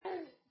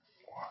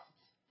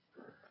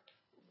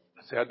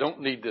See, I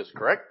don't need this,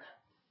 correct?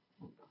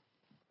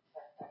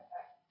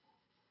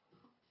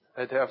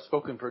 I've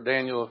spoken for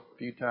Daniel a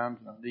few times,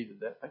 and I've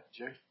needed that. Thank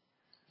you, Jay.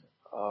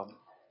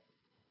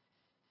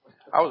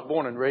 I was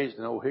born and raised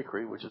in Old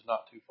Hickory, which is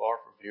not too far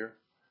from here.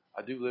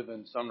 I do live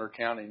in Sumner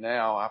County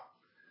now.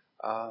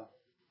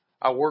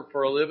 I work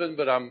for a living,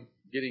 but I'm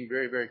getting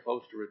very, very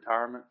close to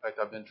retirement. In fact,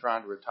 I've been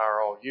trying to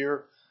retire all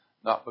year,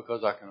 not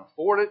because I can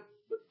afford it,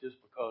 but just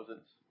because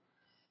it's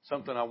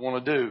something I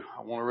want to do.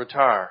 I want to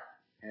retire.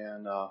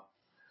 And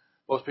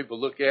most people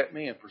look at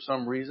me, and for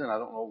some reason, I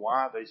don't know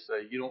why, they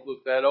say, you don't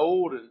look that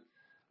old. And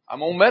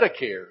I'm on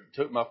Medicare.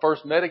 Took my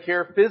first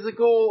Medicare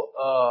physical.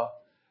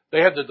 They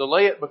had to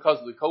delay it because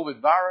of the COVID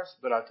virus,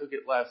 but I took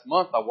it last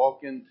month. I walk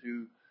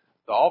into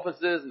the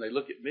offices, and they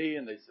look at me,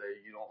 and they say,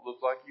 you don't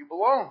look like you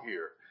belong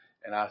here.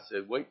 And I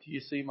said, wait till you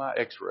see my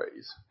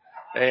x-rays.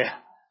 And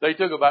they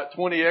took about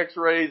 20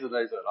 x-rays, and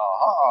they said,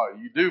 aha,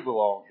 you do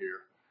belong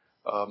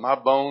here. My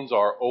bones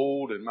are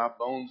old, and my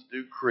bones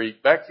do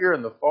creak. Back here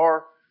in the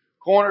far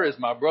corner is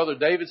my brother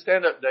David.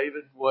 Stand up,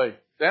 David. Wave.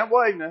 Stand up,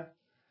 wave now.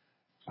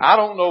 I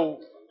don't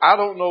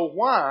know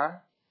why,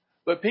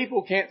 but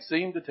people can't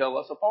seem to tell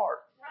us apart.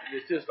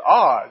 It's just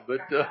odd. But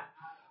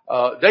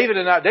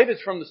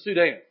David's from the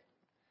Sudan.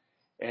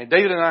 And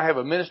David and I have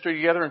a ministry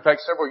together. In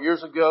fact, several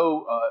years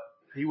ago,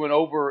 he went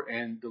over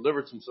and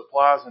delivered some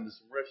supplies into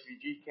some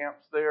refugee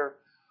camps there.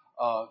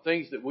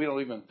 Things that we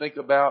don't even think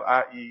about,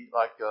 i.e.,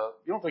 like,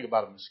 you don't think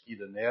about a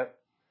mosquito net.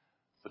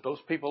 But those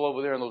people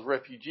over there in those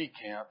refugee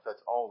camps,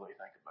 that's all they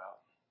think about.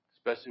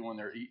 Especially when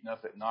they're eaten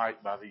up at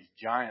night by these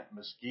giant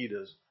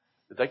mosquitoes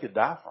that they could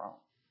die from.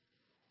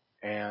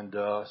 And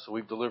so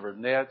we've delivered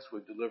nets,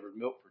 we've delivered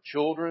milk for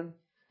children,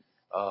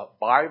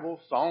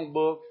 Bibles,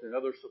 songbooks, and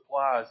other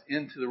supplies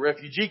into the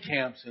refugee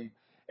camps.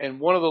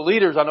 And one of the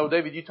leaders, I know,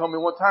 David, you told me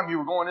one time you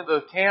were going into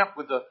the camp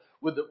with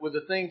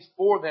the things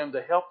for them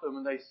to help them,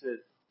 and they said,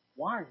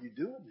 why are you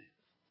doing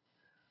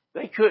this?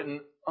 They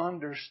couldn't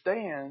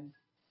understand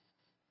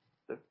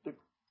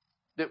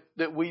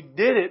that we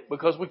did it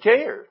because we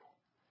cared.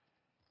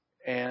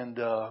 And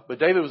but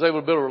David was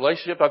able to build a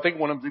relationship. I think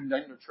one of them even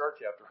named a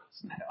church after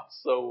us now.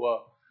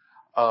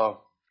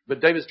 So, but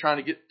David's trying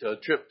to get a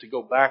trip to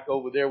go back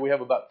over there. We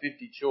have about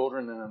 50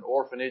 children in an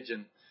orphanage,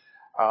 and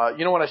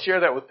you know, when I share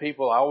that with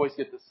people, I always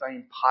get the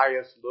same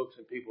pious looks,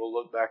 and people will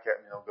look back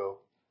at me and they'll go,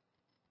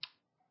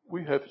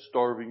 "We have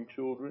starving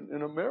children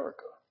in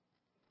America,"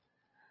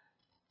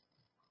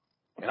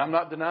 and I'm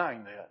not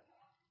denying that.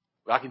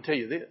 But I can tell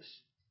you this: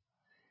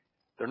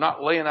 they're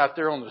not laying out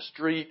there on the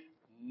street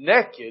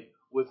naked,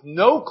 with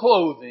no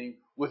clothing,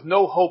 with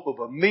no hope of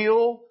a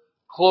meal,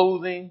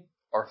 clothing,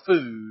 or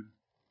food,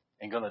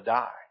 and going to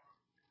die.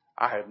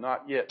 I have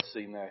not yet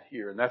seen that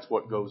here, and that's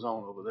what goes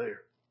on over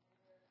there.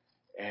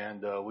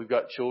 And we've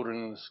got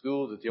children in the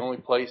school that the only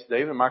place,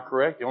 David, am I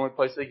correct? The only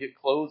place they get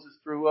clothes is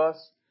through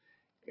us,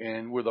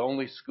 and we're the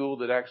only school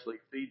that actually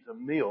feeds a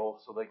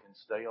meal so they can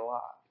stay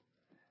alive.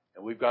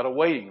 And we've got a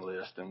waiting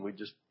list, and we're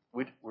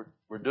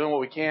doing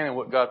what we can and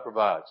what God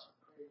provides.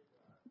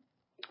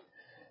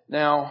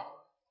 Now,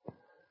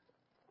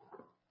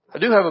 I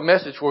do have a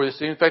message for you.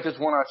 In fact, it's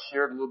one I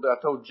shared a little bit.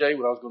 I told Jay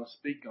what I was going to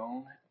speak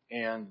on.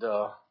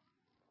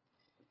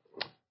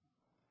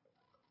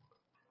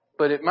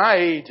 But at my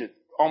age, at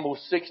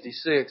almost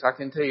 66, I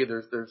can tell you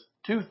there's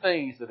two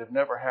things that have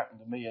never happened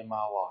to me in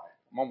my life.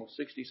 I'm almost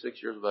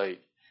 66 years of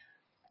age.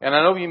 And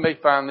I know you may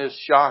find this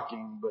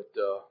shocking, but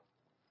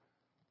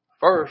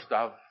first,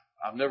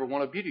 I've never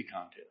won a beauty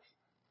contest.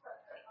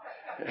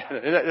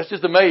 That's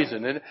just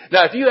amazing. And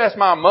now, if you ask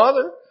my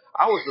mother,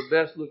 I was the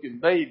best looking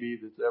baby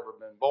that's ever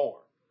been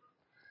born.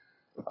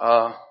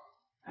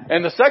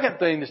 And the second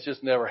thing that's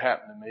just never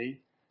happened to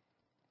me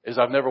is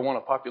I've never won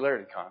a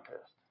popularity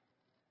contest.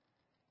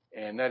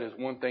 And that is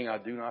one thing I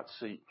do not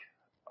seek.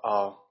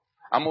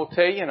 I'm going to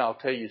tell you, and I'll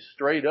tell you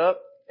straight up,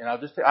 and I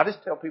just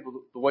tell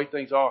people the way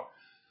things are.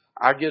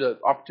 I get an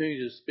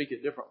opportunity to speak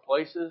at different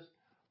places.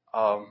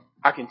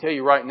 I can tell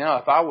you right now,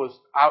 if I was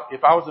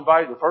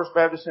invited to First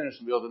Baptist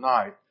Hendersonville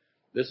tonight,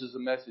 this is the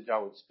message I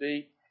would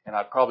speak, and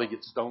I'd probably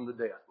get stoned to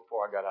death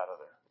before I got out of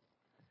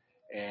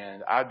there.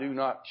 And I do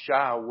not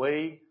shy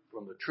away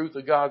from the truth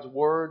of God's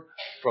Word,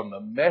 from the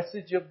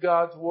message of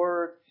God's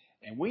Word,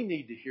 and we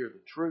need to hear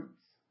the truth.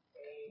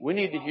 We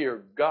need to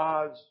hear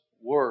God's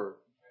Word.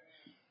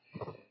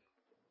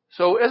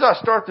 So as I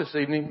start this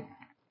evening,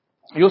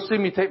 you'll see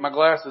me take my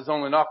glasses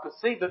on and off. But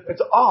see,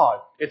 it's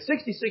odd. At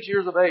 66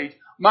 years of age,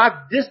 my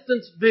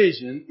distance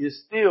vision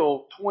is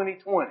still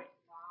 20/20.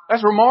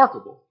 That's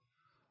remarkable.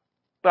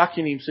 But I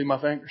can't even see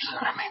my fingers.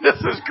 I mean, this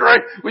is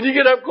great. When you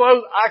get up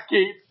close, I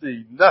can't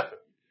see nothing.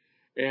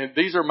 And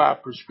these are my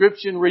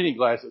prescription reading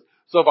glasses.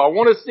 So if I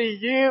want to see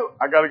you,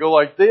 I got to go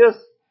like this.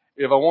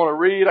 If I want to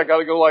read, I got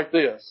to go like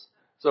this.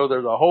 So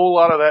there's a whole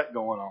lot of that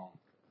going on.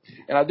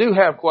 And I do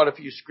have quite a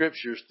few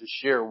scriptures to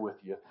share with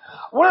you.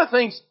 One of the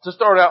things to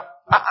start out,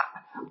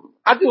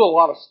 I do a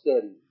lot of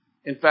study.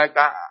 In fact,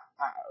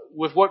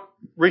 with what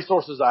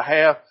resources I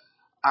have,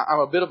 I'm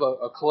a bit of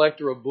a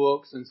collector of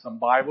books and some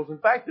Bibles. In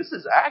fact, this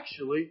is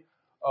actually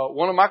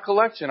one of my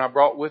collection I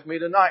brought with me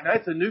tonight. Now,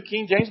 it's a New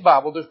King James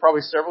Bible. There's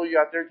probably several of you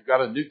out there who've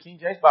got a New King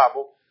James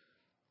Bible,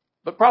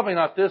 but probably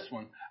not this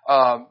one.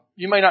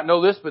 You may not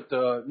know this, but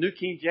the New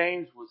King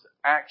James was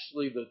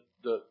actually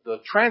the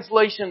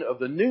translation of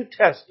the New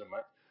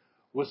Testament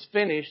was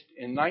finished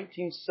in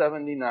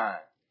 1979.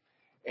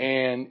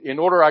 And in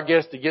order, I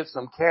guess, to get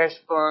some cash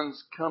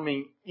funds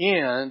coming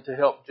in to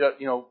help,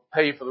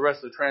 pay for the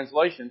rest of the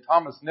translation,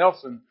 Thomas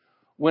Nelson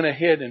went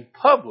ahead and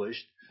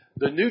published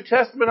the New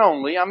Testament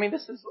only. I mean,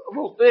 this is a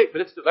little thick,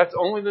 but that's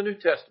only the New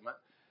Testament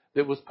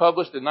that was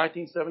published in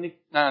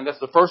 1979. That's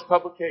the first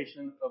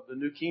publication of the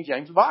New King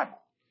James Bible.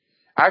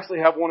 I actually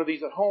have one of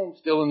these at home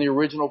still in the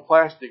original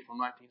plastic from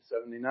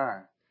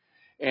 1979.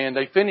 And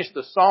they finished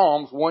the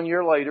Psalms 1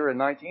 year later in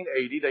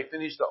 1980. They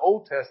finished the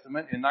Old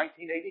Testament in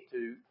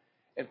 1982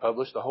 and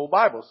published the whole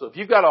Bible. So if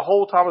you've got a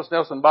whole Thomas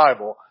Nelson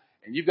Bible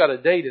and you've got a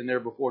date in there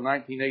before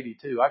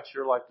 1982, I'd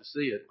sure like to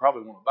see it.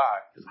 Probably want to buy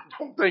it because I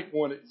don't think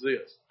one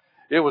exists.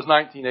 It was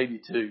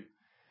 1982.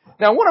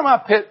 Now, one of my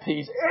pet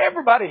peeves,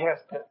 everybody has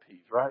pet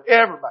peeves, right?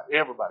 Everybody.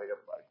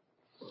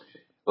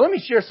 Well, let me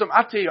share some.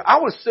 I tell you, I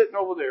was sitting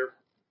over there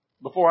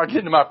before I get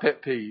into my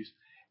pet peeves,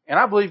 and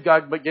I believe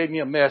God gave me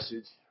a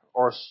message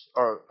or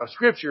a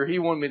scripture He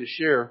wanted me to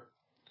share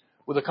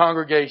with the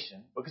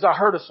congregation because I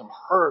heard of some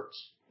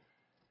hurts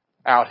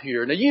out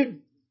here. Now,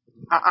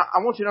 I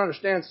want you to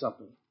understand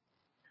something.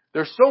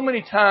 There's so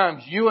many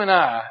times you and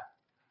I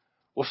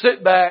will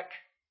sit back.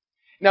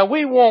 Now,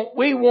 we'll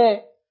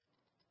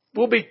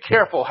be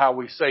careful how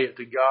we say it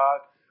to God,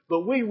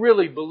 but we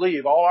really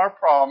believe all our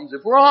problems,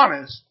 if we're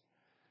honest,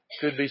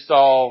 could be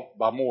solved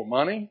by more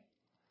money,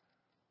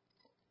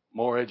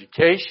 more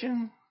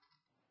education.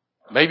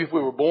 Maybe if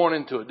we were born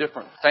into a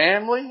different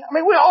family. I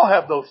mean, we all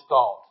have those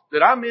thoughts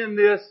that I'm in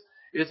this.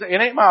 It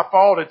ain't my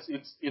fault.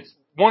 It's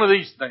one of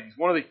these things.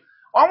 I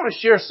want to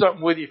share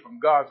something with you from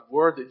God's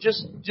Word that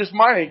just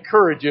might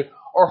encourage you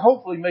or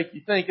hopefully make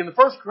you think. In the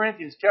 1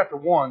 Corinthians chapter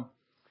 1,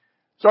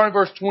 starting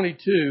verse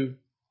 22,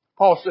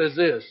 Paul says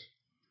this,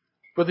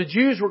 "For the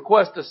Jews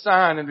request a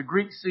sign and the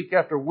Greeks seek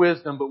after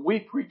wisdom, but we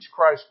preach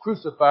Christ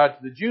crucified,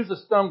 to the Jews a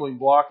stumbling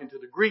block and to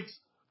the Greeks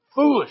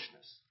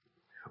foolishness.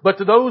 But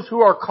to those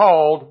who are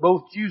called,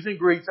 both Jews and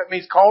Greeks," that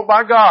means called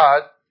by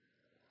God,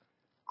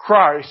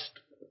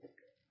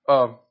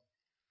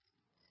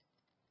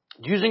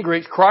 Jews and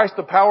Greeks, Christ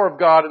the power of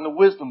God and the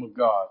wisdom of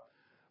God.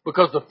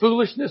 Because the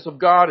foolishness of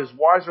God is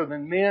wiser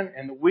than men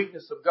and the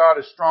weakness of God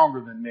is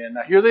stronger than men.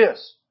 Now hear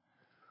this.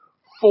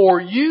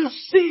 "For you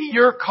see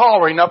your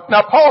calling." Now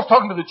Paul's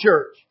talking to the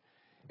church.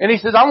 And he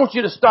says, I want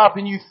you to stop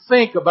and you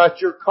think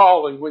about your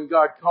calling when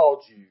God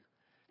called you.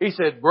 He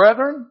said,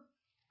 "Brethren,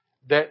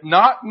 that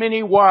not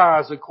many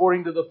wise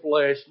according to the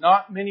flesh,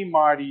 not many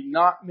mighty,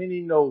 not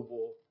many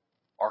noble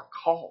are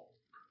called."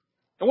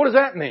 And what does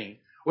that mean?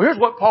 Well, here's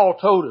what Paul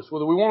told us,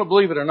 whether we want to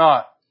believe it or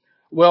not.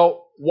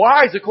 Well,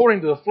 wise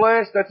according to the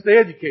flesh, that's the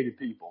educated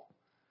people.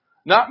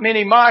 Not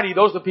many mighty,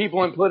 those are the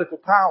people in political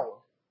power,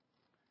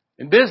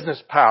 in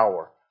business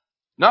power.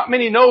 Not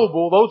many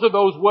noble, those are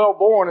those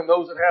well-born and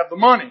those that have the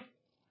money.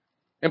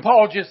 And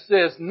Paul just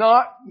says,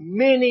 not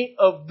many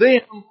of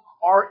them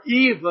are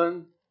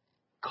even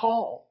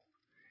called.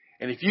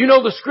 And if you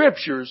know the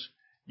Scriptures,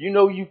 you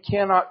know you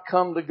cannot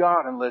come to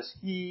God unless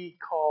He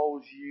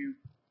calls you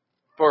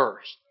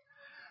first.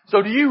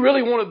 So do you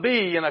really want to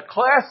be in a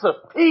class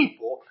of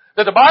people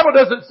that the Bible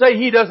doesn't say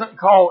He doesn't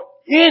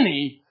call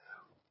any,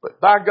 but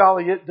by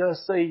golly, it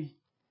does say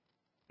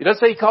He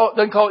doesn't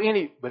call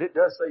any, but it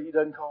does say He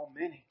doesn't call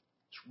many.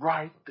 It's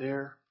right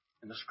there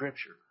in the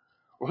Scripture.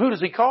 Well, who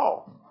does He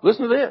call?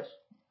 Listen to this.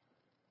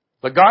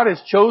 "But God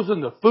has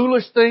chosen the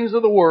foolish things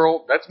of the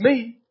world," that's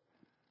me,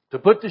 "to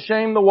put to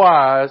shame the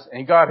wise,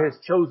 and God has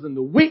chosen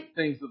the weak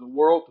things of the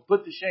world to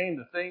put to shame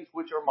the things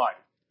which are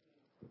mighty."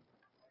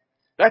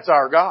 That's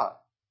our God.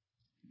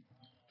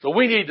 So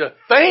we need to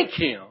thank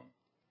Him.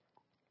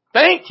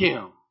 Thank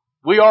Him.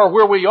 We are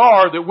where we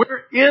are, that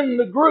we're in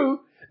the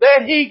group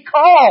that He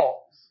calls.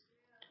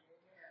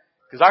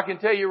 Because I can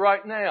tell you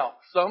right now,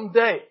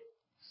 someday,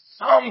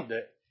 and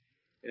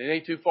it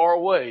ain't too far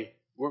away,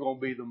 we're going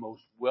to be the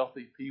most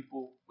wealthy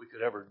people we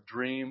could ever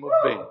dream of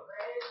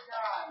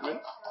being.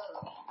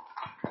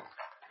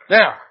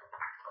 Now,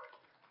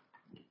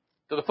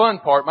 to the fun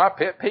part, my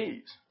pet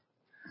peeves.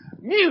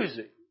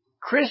 Music.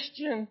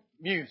 Christian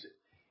music.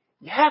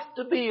 You have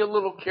to be a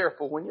little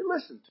careful when you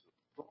listen to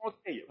it. I'll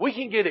tell you, we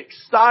can get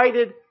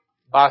excited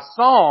by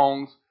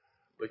songs,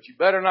 but you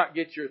better not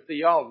get your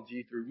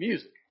theology through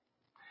music.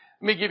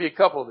 Let me give you a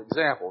couple of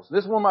examples.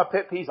 This is one of my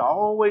pet peeves. I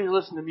always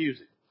listen to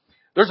music.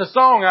 There's a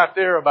song out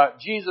there about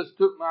Jesus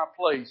took my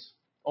place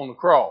on the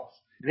cross.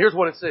 And here's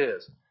what it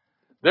says.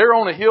 "There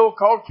on a hill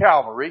called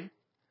Calvary,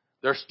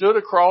 there stood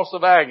a cross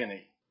of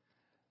agony.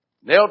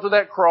 Nailed to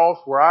that cross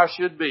where I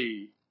should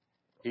be,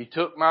 He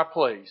took my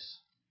place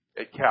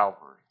at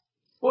Calvary."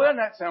 Well, doesn't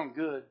that sound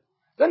good?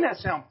 Doesn't that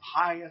sound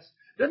pious?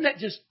 Doesn't that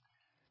just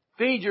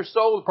feed your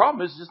soul? The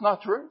problem is it's just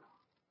not true.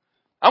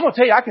 I'm going to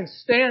tell you, I can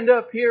stand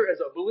up here as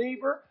a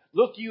believer,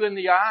 look you in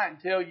the eye and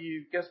tell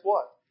you, guess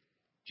what?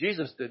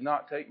 Jesus did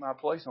not take my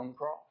place on the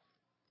cross.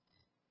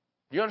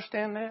 Do you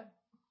understand that?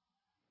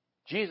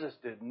 Jesus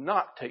did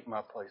not take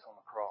my place on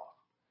the cross.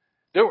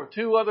 There were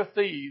two other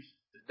thieves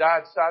that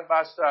died side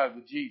by side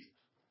with Jesus.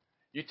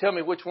 You tell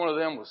me which one of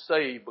them was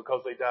saved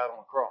because they died on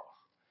the cross.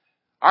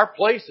 Our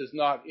place is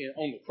not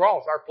on the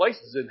cross. Our place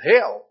is in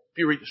hell, if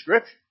you read the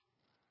Scripture.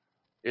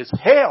 It's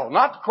hell,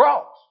 not the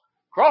cross.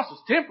 Cross is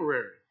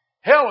temporary.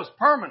 Hell is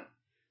permanent.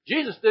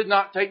 Jesus did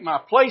not take my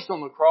place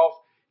on the cross.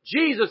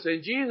 Jesus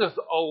and Jesus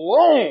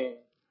alone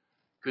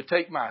could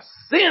take my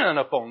sin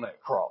upon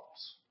that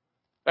cross.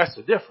 That's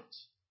the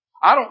difference.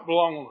 I don't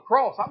belong on the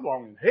cross. I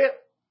belong in hell.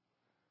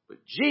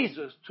 But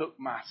Jesus took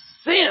my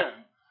sin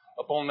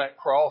upon that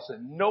cross,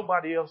 and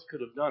nobody else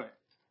could have done it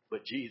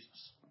but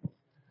Jesus.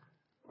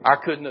 I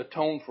couldn't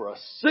atone for a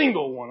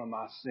single one of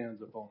my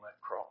sins upon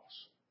that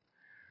cross.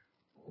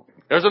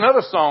 There's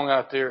another song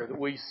out there that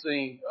we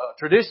sing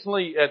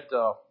traditionally at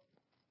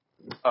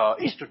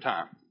Easter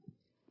time.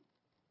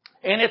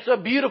 And it's a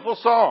beautiful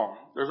song.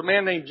 There's a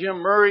man named Jim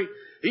Murray.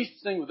 He used to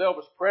sing with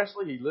Elvis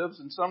Presley. He lives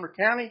in Sumner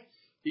County.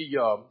 He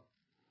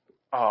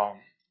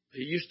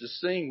used to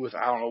sing with,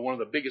 one of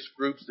the biggest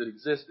groups that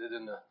existed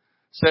in the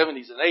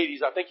 70s and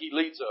 80s. I think he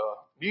leads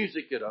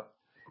music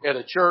at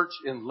a church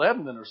in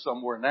Lebanon or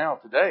somewhere now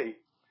today.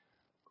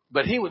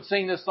 But he would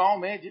sing this song,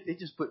 man. It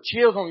just put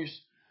chills on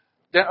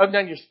up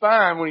down your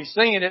spine when he's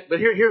singing it. But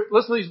here,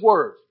 listen to these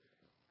words.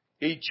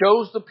 He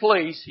chose the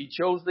place, he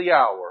chose the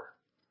hour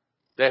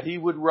that he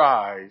would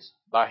rise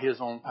by his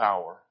own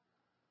power.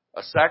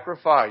 A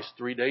sacrifice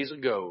 3 days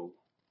ago.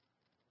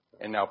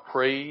 And now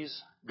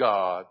praise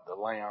God, the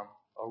Lamb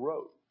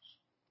arose.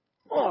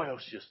 Oh, it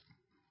was just,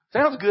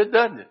 sounds good,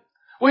 doesn't it?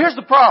 Well, here's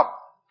the problem.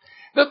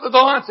 The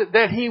line said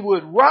that he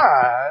would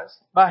rise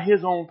by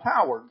his own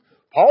power.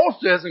 Paul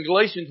says in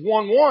Galatians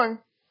 1:1,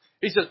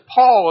 he says,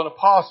 Paul, an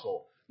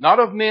apostle, not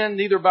of men,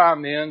 neither by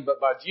men,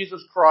 but by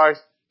Jesus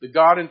Christ, the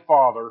God and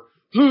Father,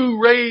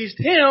 who raised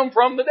him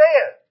from the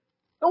dead.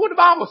 Now what did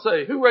the Bible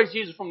say? Who raised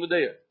Jesus from the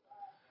dead?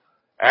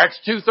 Acts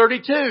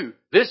 2:32.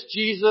 This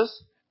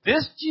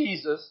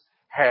Jesus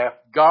hath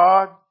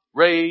God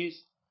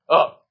raised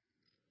up.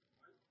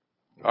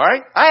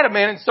 Alright? I had a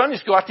man in Sunday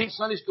school. I teach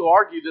Sunday school,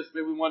 argue this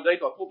maybe one day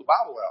till I pulled the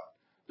Bible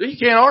out. You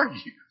can't argue.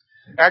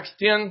 Acts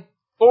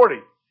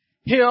 10:40.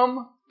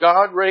 Him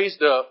God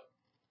raised up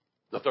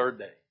the third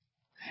day.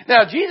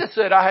 Now Jesus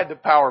said I had the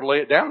power to lay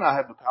it down and I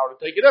had the power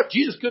to take it up.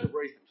 Jesus could have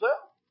raised himself.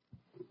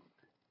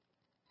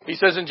 He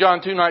says in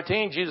John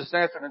 2:19, Jesus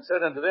answered and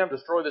said unto them,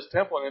 destroy this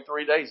temple and in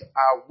 3 days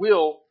I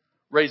will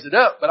raise it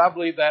up. But I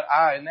believe that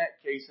I in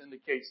that case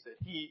indicates that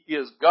he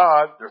is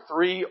God. The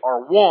three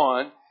are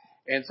one.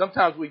 And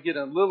sometimes we get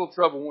in a little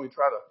trouble when we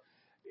try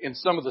to, in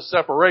some of the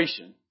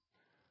separation.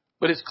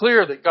 But it's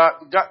clear that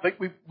God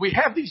we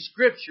have these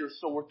scriptures,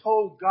 so we're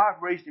told God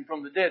raised him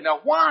from the dead. Now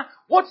why?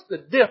 What's the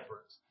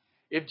difference?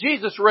 If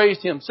Jesus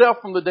raised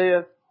himself from the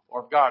dead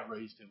or if God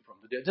raised him from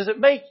the dead? Does it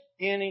make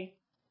any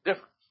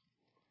difference?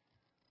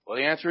 Well,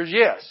 the answer is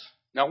yes.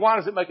 Now why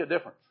does it make a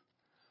difference?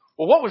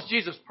 Well, what was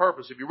Jesus'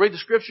 purpose? If you read the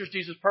scriptures,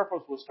 Jesus'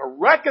 purpose was to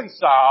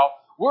reconcile.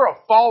 We're a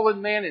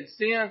fallen man in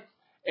sin.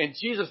 And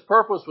Jesus'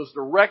 purpose was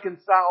to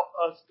reconcile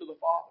us to the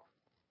Father.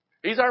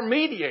 He's our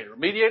mediator.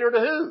 Mediator to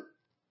who?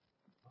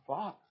 The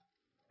Father.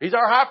 He's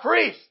our high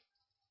priest.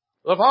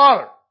 The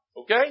Father.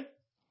 Okay?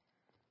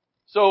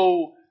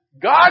 So,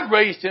 God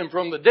raised him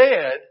from the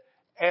dead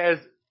as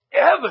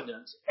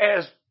evidence,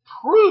 as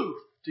proof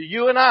to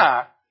you and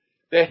I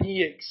that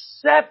he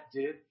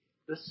accepted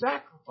the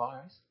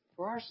sacrifice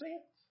for our sins.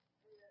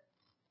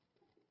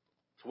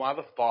 That's why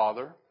the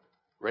Father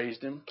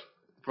raised him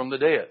from the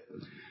dead.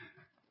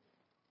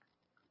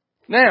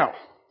 Now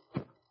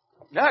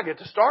I get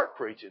to start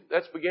preaching.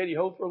 That spaghetti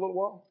hold for a little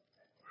while?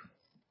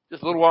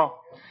 Just a little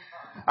while.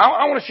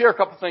 I want to share a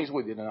couple things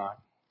with you tonight.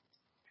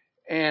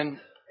 And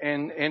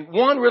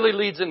one really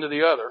leads into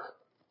the other.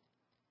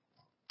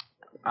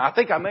 I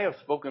think I may have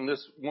spoken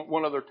this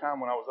one other time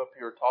when I was up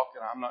here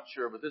talking. I'm not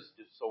sure, but this is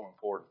just so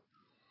important.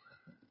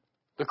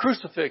 The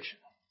crucifixion.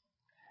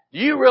 Do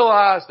you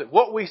realize that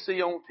what we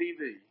see on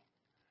TV,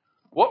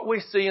 what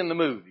we see in the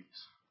movies,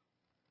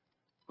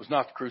 was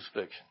not the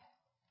crucifixion?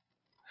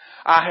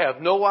 I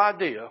have no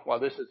idea why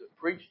this isn't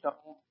preached,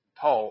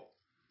 taught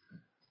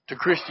to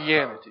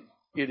Christianity.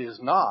 It is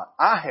not.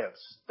 I have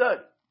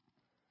studied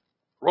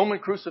Roman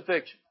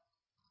crucifixion.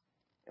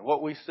 And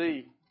what we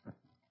see is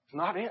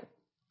not it.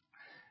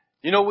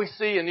 You know, we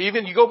see, and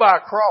even you go by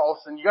a cross,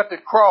 and you got the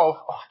cross.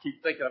 Oh, I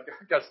keep thinking,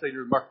 I've got to stay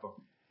near the microphone.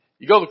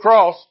 You go to the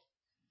cross.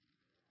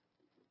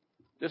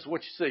 This is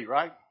what you see,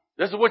 right?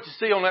 This is what you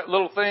see on that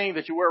little thing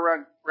that you wear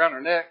around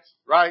our necks,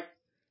 right?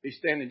 He's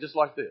standing just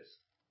like this.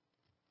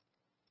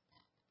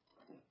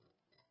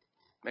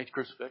 Makes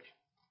crucifixion.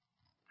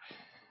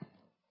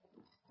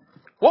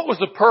 What was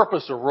the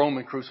purpose of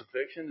Roman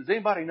crucifixion? Does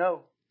anybody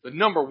know? The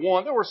number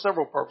one, there were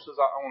several purposes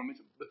I want to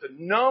mention, but the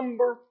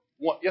number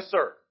one, yes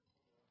sir.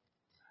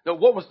 Now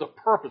what was the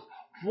purpose?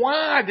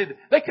 Why did,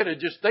 they could have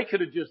just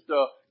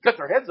cut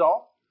their heads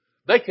off.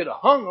 They could have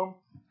hung them.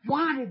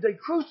 Why did they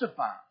crucify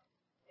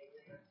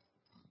them?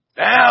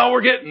 Now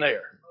we're getting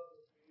there.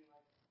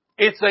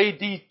 It's a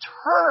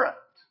deterrent.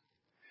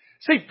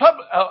 See,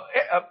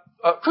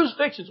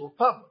 crucifixions were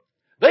public.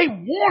 They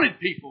wanted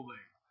people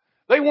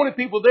there. They wanted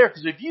people there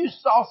because if you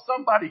saw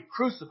somebody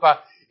crucified,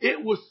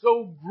 it was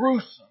so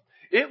gruesome.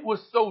 It was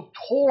so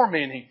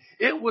tormenting.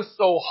 It was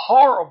so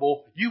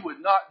horrible, you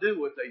would not do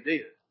what they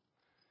did.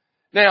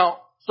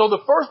 Now, so the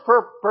first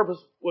purpose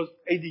was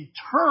a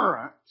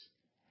deterrent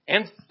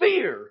and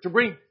fear, to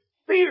bring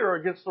fear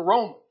against the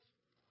Romans.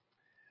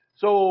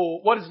 So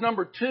what is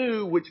number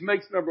two, which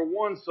makes number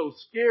one so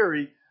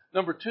scary?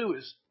 Number two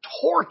is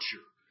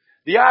torture.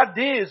 The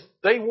idea is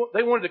they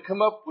wanted to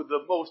come up with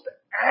the most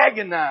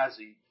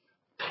agonizing,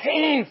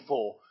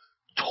 painful,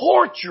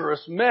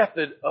 torturous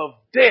method of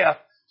death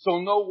so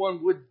no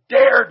one would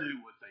dare do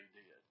what they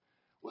did,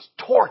 was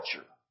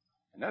torture.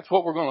 And that's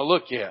what we're going to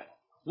look at.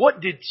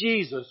 What did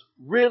Jesus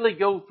really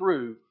go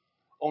through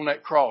on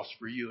that cross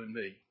for you and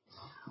me?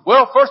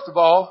 Well, first of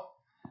all,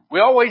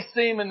 we always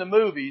see him in the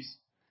movies.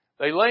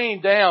 They lay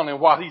him down, and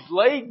while he's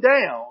laid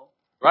down,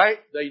 right,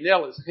 they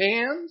nail his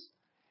hands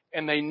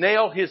and they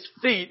nail his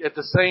feet at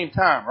the same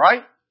time,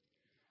 right?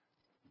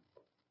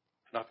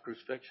 Not the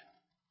crucifixion.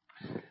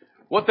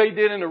 What they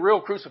did in the real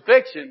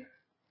crucifixion,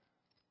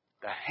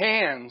 the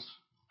hands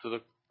to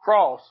the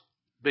cross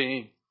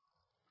being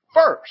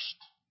first.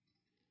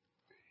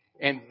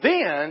 And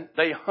then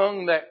they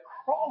hung that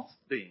cross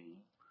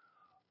beam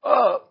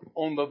up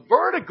on the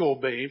vertical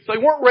beam. So they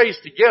weren't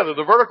raised together.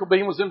 The vertical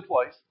beam was in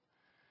place.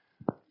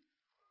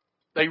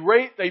 They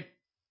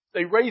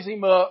raise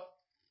him up,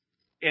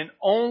 and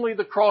only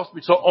the cross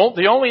beam. So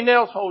the only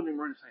nails holding him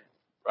were in his hand,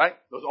 right?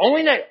 Those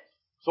only nails.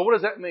 So what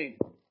does that mean?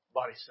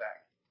 Body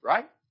sack,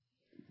 right?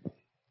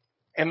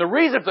 And the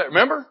reason for that,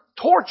 remember,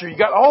 torture. You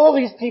got all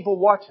these people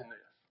watching this.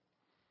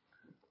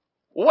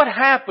 What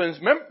happens?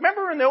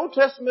 Remember in the Old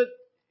Testament,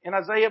 in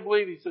Isaiah, I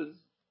believe, he says,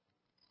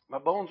 my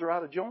bones are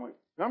out of joint.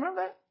 Remember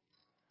that?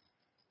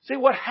 See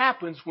what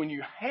happens when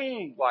you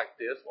hang like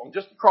this on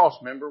just a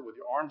cross member with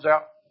your arms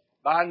out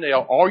by a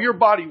nail, all your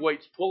body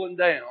weight's pulling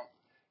down.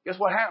 Guess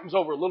what happens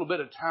over a little bit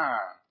of time?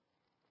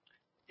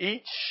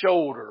 Each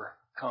shoulder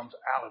comes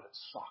out of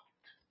its socket.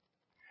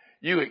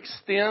 You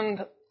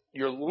extend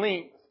your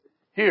length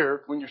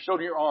here, when you're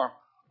showing your arm,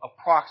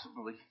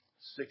 approximately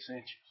 6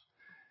 inches.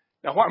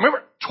 Now,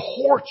 remember,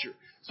 torture.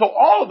 So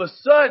all of a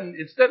sudden,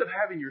 instead of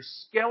having your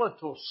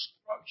skeletal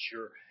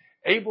structure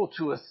able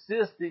to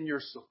assist in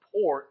your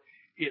support,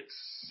 it's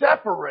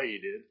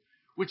separated,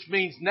 which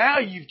means now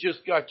you've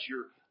just got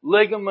your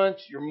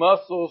ligaments, your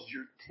muscles,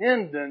 your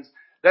tendons.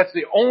 That's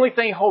the only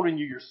thing holding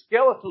you. Your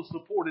skeletal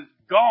support is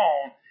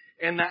gone,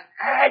 and the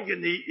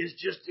agony is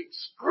just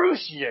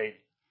excruciating.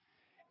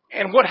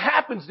 And what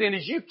happens then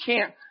is you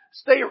can't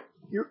stay,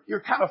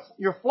 you're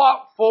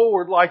flopped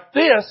forward like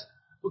this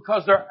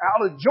because they're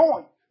out of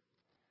joint.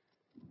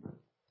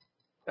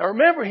 Now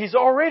remember, he's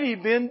already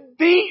been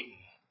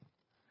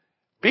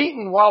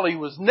beaten while he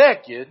was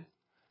naked.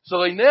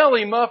 So they nail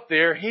him up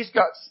there. He's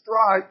got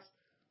stripes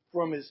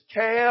from his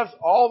calves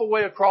all the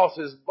way across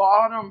his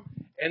bottom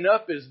and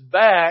up his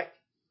back.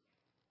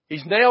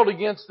 He's nailed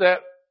against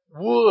that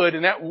wood,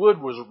 and that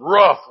wood was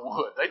rough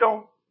wood. They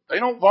don't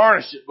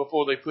varnish it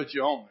before they put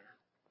you on there.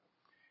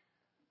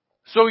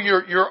 So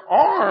your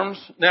arms,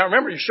 now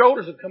remember your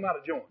shoulders have come out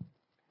of joint.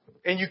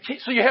 And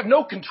so you have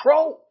no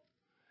control.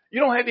 You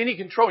don't have any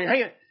control. You're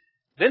hanging.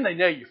 Then they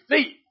nail your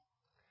feet.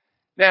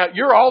 Now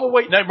you're all the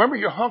way, now remember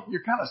you're kind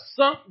of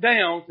sunk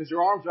down because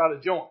your arms are out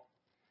of joint.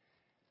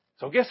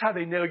 So guess how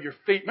they nail your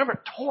feet?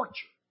 Remember,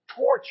 torture.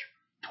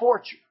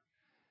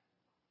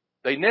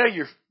 They nail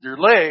your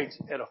legs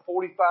at a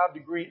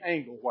 45-degree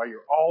angle while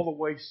you're all the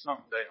way sunk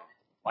down,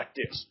 like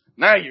this.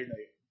 Now you're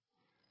nailed.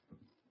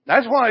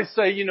 That's why I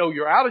say,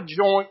 you're out of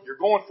joint, you're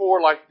going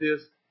forward like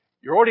this,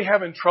 you're already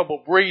having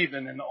trouble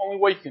breathing, and the only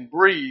way you can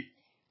breathe,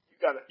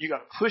 you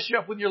gotta push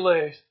up with your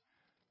legs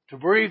to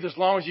breathe as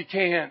long as you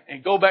can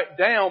and go back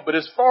down, but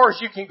as far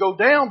as you can go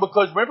down,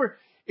 because remember,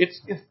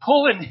 it's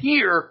pulling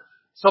here,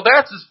 so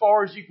that's as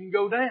far as you can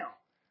go down.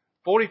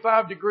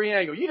 45-degree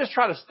angle. You just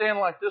try to stand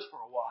like this for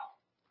a while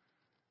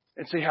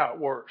and see how it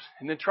works.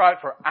 And then try it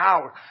for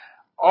hours.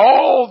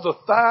 All the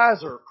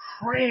thighs are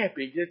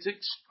cramping. It's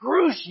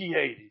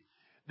excruciating.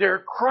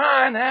 They're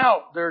crying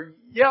out. They're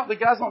yelling. The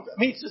guys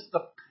it's just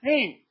the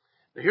pain.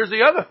 But here's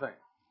the other thing.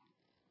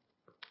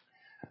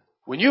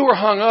 When you were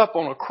hung up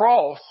on a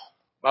cross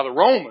by the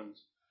Romans,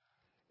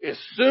 as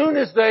soon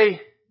as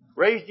they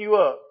raised you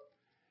up,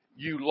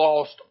 you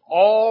lost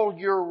all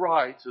your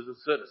rights as a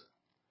citizen.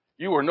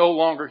 You were no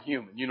longer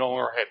human. You no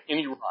longer had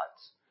any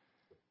rights.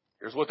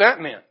 Here's what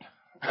that meant.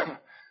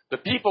 The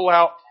people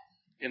out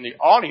in the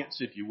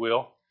audience, if you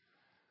will,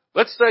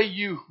 let's say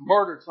you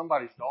murdered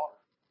somebody's daughter.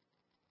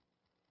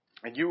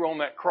 And you were on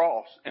that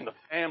cross and the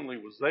family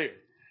was there.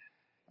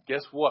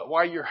 Guess what?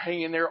 While you're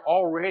hanging there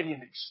already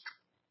in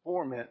extreme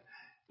torment,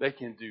 they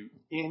can do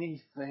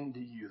anything to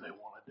you they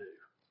want to do.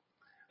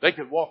 They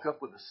could walk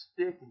up with a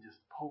stick and just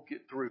poke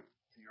it through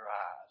your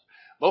eyes.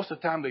 Most of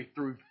the time they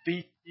threw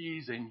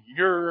feces and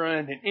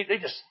urine and they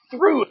just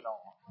threw it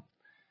on.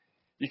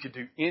 You could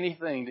do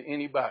anything to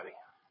anybody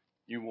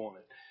you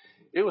wanted.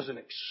 It was an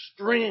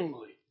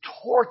extremely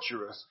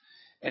torturous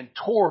and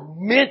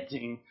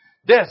tormenting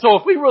death. So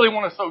if we really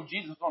want to show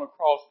Jesus on a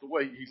cross the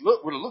way he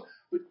would have looked,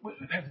 we'd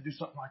have to do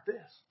something like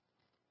this.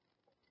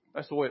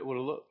 That's the way it would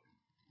have looked.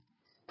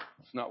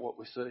 It's not what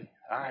we see.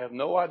 I have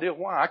no idea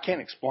why. I can't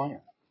explain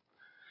it.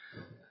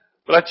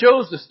 But I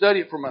chose to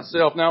study it for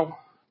myself. Now,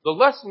 the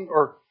lesson,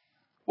 or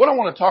what I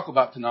want to talk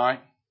about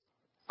tonight,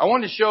 I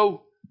want to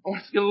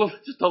get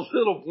just a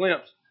little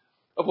glimpse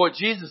of what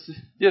Jesus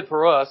did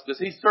for us, because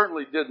he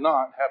certainly did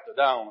not have to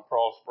die on the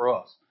cross for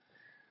us.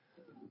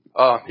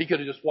 He could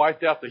have just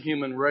wiped out the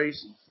human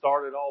race and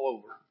started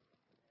all over.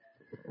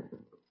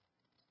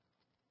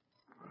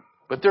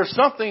 But there's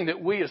something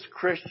that we as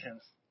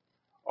Christians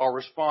are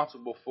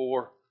responsible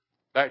for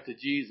back to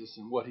Jesus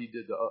and what he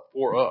did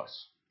for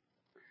us.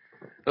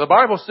 Now, the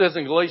Bible says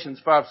in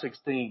Galatians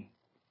 5:16,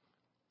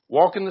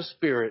 walk in the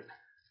Spirit,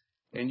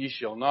 and ye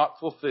shall not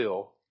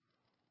fulfill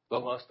the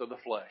lust of the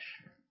flesh.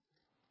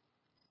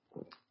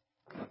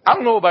 I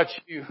don't know about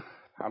you.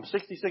 I'm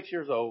 66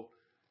 years old.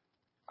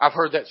 I've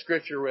heard that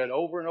scripture read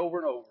over and over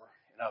and over,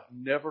 and I've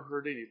never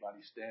heard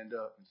anybody stand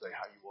up and say,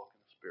 how you walk in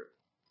the Spirit.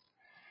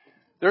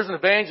 There's an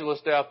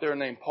evangelist out there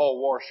named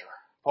Paul Washer.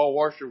 Paul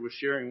Washer was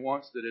sharing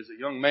once that as a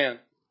young man,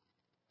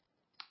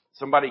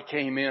 somebody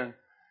came in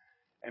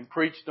and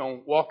preached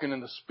on walking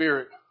in the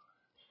Spirit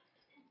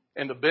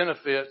and the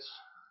benefits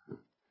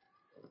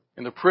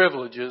and the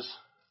privileges.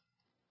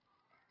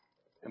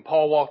 And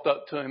Paul walked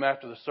up to him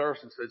after the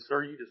service and said,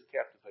 sir, you just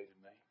captivated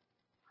me.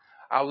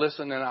 I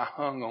listened and I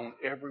hung on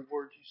every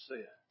word you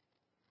said.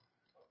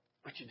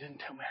 But you didn't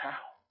tell me how.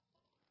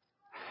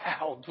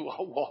 How do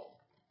I walk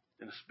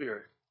in the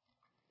Spirit?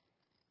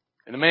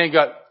 And the man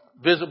got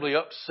visibly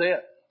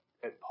upset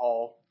at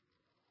Paul.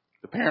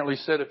 Apparently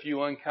said a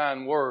few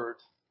unkind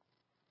words.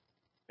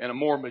 And a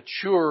more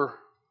mature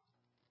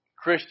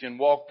Christian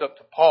walked up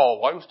to Paul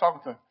while he was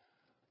talking to him,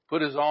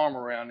 put his arm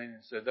around him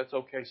and said, that's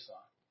okay,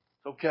 son.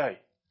 It's okay.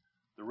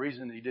 The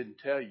reason he didn't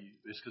tell you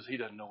is because he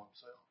doesn't know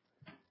himself.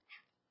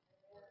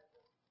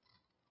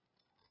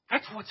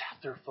 That's what's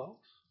out there,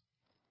 folks.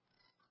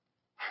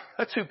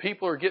 That's who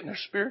people are getting their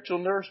spiritual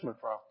nourishment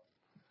from.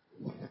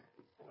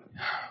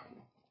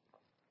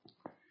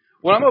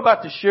 What I'm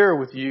about to share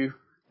with you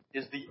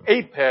is the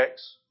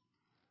apex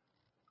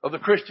of the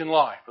Christian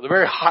life, or the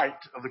very height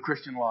of the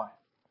Christian life.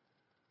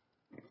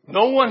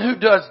 No one who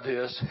does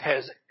this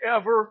has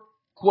ever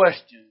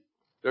questioned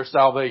their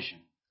salvation.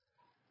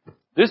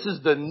 This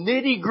is the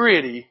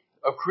nitty-gritty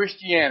of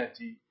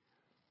Christianity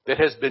that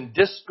has been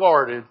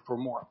discarded for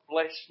more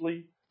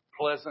fleshly,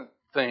 pleasant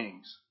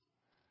things.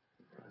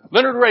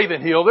 Leonard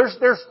Ravenhill, there's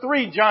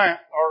three of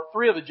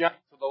the giants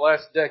of the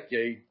last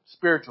decade,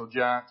 spiritual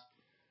giants.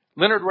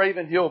 Leonard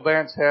Ravenhill,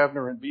 Vance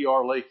Havner, and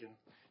B.R. Lakin.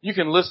 You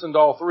can listen to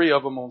all three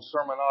of them on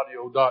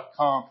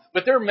sermonaudio.com.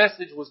 But their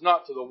message was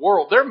not to the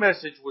world. Their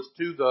message was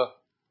to the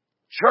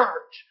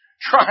church,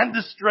 trying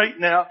to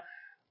straighten out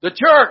the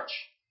church.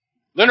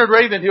 Leonard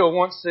Ravenhill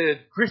once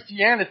said,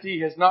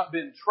 Christianity has not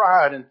been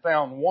tried and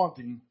found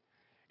wanting.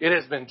 It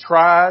has been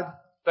tried,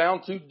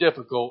 found too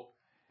difficult,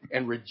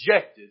 and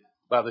rejected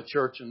by the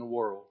church and the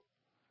world.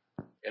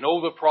 And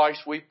oh, the price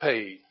we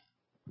paid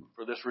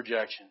for this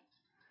rejection.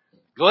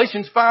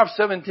 Galatians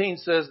 5:17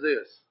 says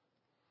this,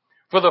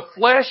 for the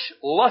flesh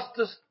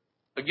lusteth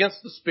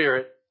against the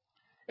Spirit,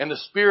 and the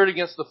Spirit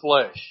against the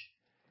flesh.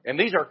 And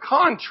these are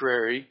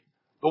contrary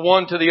the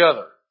one to the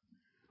other.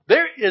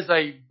 There is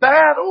a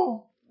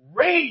battle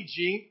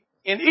raging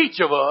in each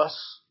of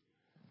us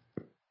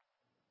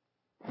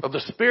of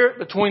the Spirit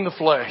between the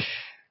flesh.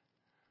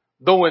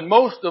 Though in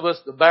most of us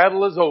the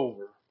battle is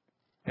over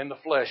and the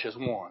flesh has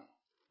won.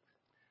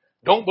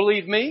 Don't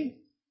believe me?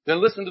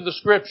 Then listen to the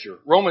scripture.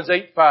 Romans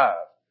 8:5.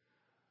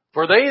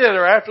 For they that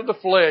are after the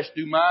flesh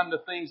do mind the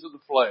things of the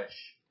flesh,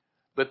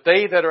 but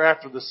they that are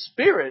after the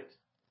Spirit,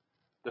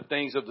 the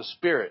things of the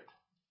Spirit.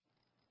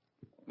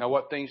 Now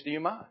what things do you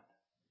mind?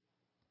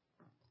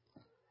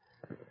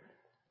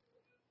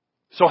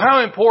 So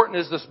how important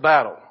is this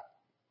battle?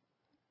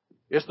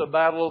 It's the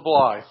battle of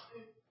life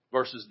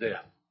versus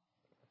death.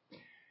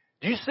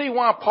 Do you see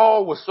why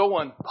Paul was so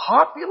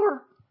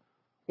unpopular?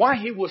 Why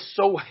he was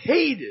so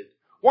hated?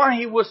 Why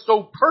he was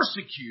so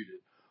persecuted?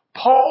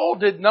 Paul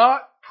did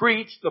not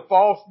preach the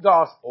false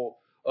gospel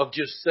of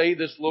just say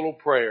this little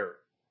prayer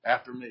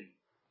after me.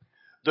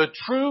 The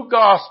true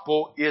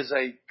gospel is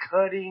a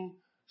cutting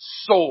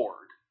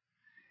sword.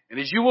 And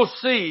as you will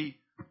see,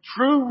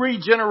 true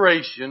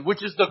regeneration,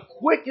 which is the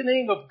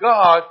quickening of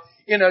God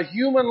in a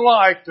human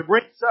life to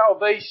bring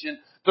salvation,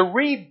 the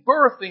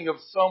rebirthing of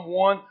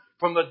someone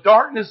from the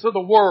darkness of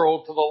the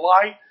world to the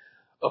light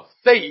of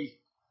faith,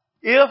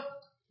 if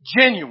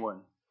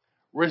genuine,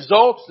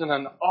 results in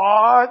an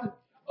odd,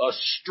 a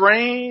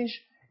strange,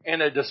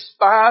 and a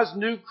despised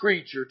new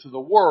creature to the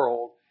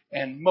world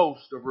and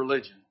most of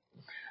religion.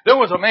 There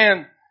was a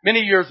man many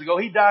years ago.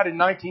 He died in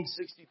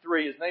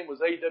 1963. His name was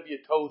A.W.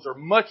 Tozer.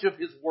 Much of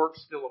his work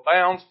still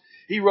abounds.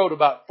 He wrote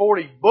about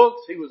 40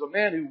 books. He was a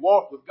man who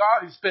walked with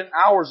God, who spent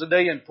hours a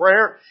day in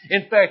prayer.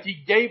 In fact,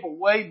 he gave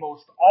away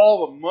most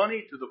all the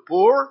money to the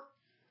poor.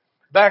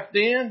 Back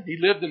then, he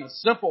lived in a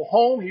simple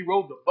home. He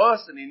rode the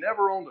bus and he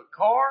never owned a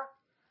car.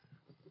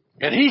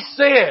 And he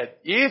said,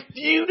 if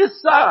you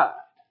decide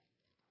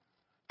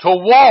to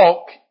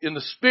walk in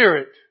the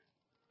Spirit,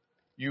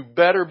 you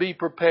better be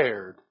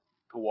prepared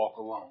to walk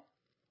alone.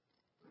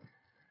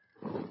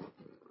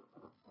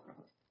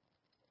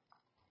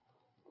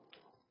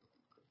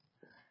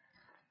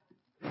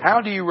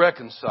 How do you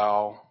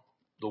reconcile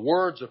the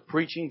words of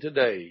preaching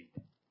today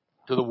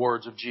to the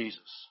words of Jesus?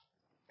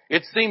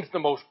 It seems the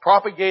most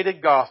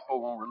propagated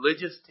gospel on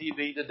religious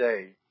TV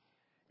today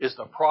is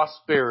the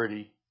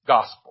prosperity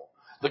gospel.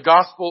 The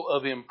gospel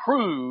of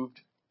improved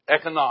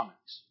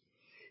economics.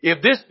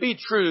 If this be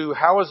true,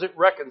 how is it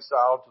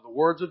reconciled to the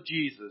words of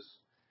Jesus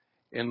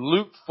in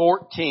Luke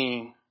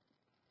 14,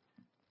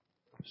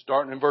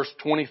 starting in verse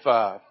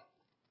 25?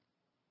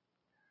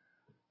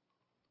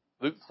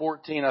 Luke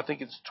 14, I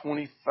think it's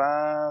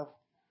 25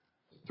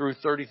 through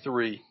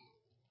 33.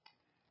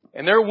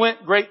 And there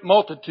went great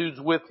multitudes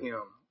with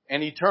him,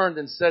 and he turned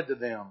and said to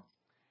them,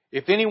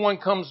 if anyone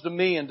comes to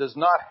me and does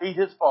not hate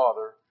his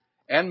father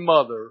and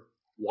mother,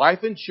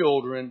 wife and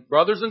children,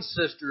 brothers and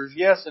sisters,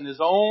 yes, and his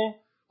own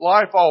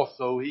life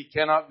also, he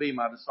cannot be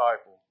my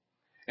disciple.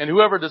 And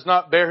whoever does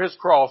not bear his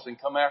cross and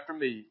come after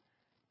me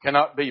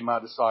cannot be my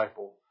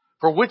disciple.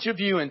 For which of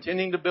you,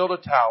 intending to build a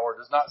tower,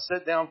 does not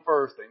sit down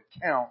first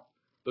and count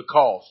the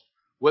cost,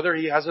 whether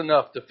he has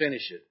enough to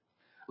finish it?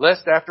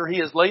 Lest after he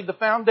has laid the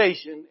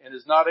foundation and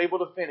is not able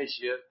to finish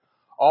it,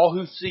 all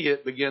who see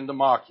it begin to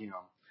mock him,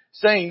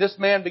 saying, this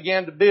man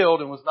began to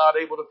build and was not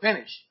able to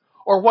finish.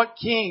 Or what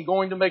king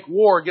going to make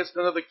war against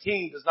another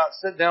king does not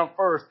sit down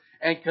first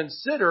and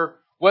consider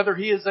whether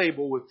he is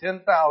able with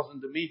 10,000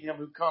 to meet him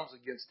who comes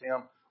against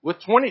him with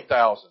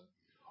 20,000?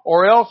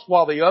 Or else,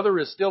 while the other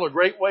is still a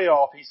great way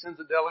off, he sends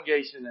a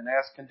delegation and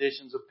asks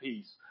conditions of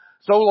peace.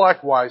 So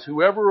likewise,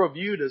 whoever of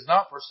you does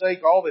not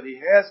forsake all that he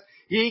has,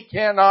 he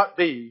cannot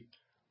be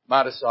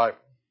my disciple.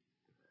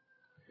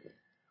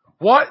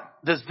 What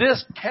does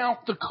this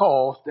count the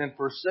cost and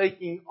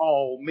forsaking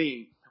all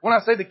mean? When I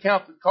say to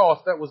count the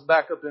cost, that was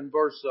back up in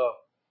verse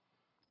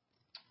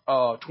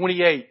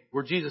 28,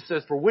 where Jesus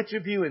says, for which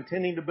of you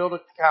intending to build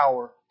a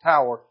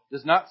tower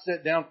does not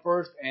sit down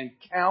first and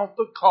count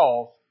the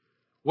cost,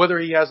 whether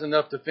he has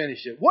enough to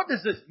finish it? What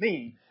does this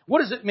mean?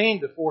 What does it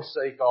mean to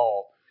forsake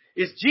all?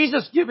 Is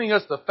Jesus giving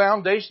us the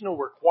foundational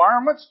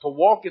requirements to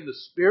walk in the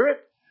Spirit?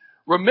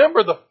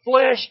 Remember, the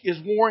flesh is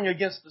warring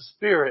against the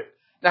Spirit.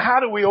 Now,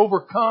 how do we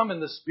overcome in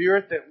the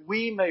Spirit that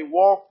we may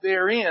walk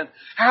therein?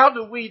 How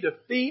do we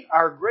defeat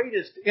our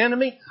greatest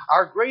enemy?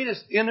 Our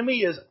greatest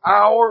enemy is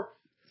our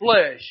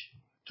flesh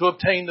to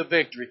obtain the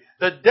victory.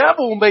 The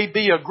devil may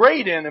be a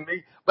great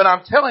enemy, but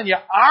I'm telling you,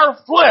 our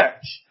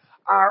flesh,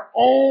 our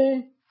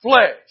own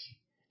flesh,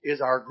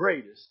 is our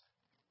greatest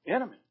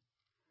enemy.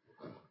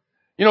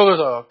 You know, there's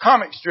a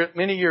comic strip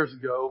many years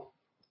ago.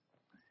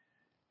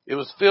 It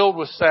was filled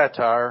with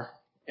satire,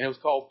 and it was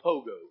called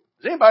Pogo.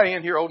 Is anybody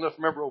in here old enough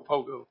to remember old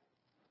Pogo?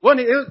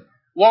 Wasn't it?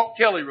 Walt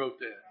Kelly wrote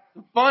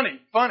that. Funny.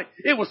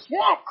 It was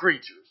swamp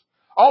creatures.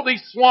 All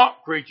these swamp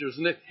creatures,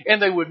 and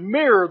they would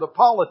mirror the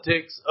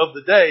politics of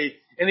the day,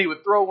 and he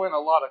would throw in a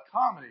lot of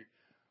comedy.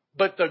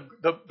 But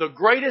the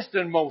greatest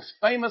and most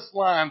famous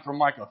line from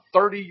like a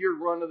 30-year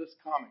run of this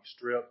comic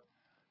strip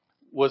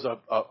was a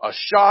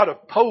shot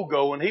of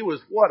Pogo, and he was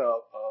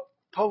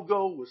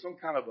Pogo was some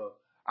kind of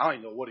I don't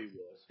even know what he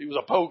was. He was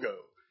a Pogo.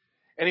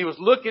 And he was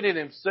looking at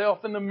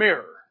himself in the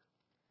mirror.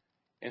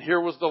 And here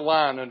was the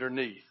line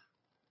underneath.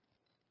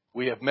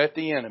 We have met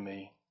the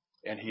enemy,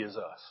 and he is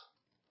us.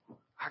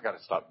 I got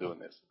to stop doing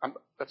this.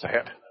 That's a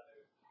habit.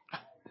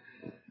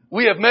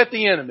 We have met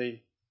the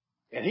enemy,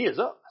 and he is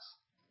us.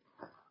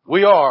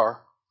 We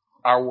are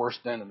our worst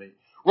enemy.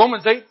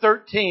 Romans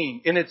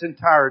 8:13 in its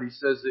entirety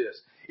says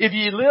this. If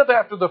ye live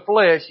after the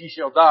flesh, ye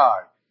shall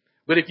die.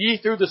 But if ye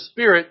through the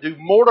Spirit do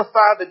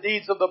mortify the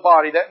deeds of the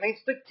body, that means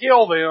to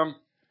kill them,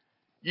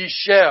 ye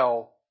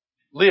shall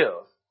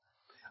live.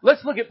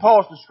 Let's look at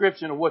Paul's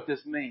description of what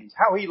this means,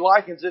 how he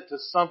likens it to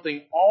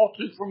something all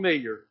too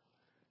familiar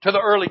to the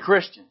early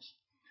Christians.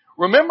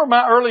 Remember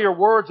my earlier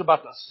words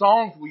about the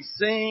songs we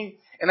sing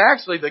and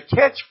actually the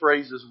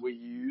catchphrases we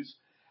use,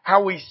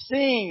 how we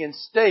sing and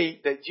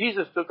state that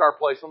Jesus took our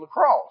place on the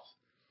cross.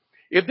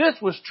 If this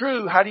was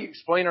true, how do you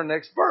explain our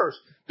next verse?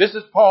 This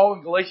is Paul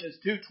in Galatians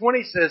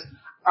 2:20 says,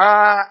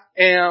 I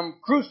am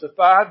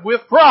crucified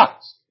with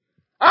Christ.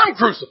 I'm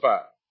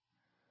crucified.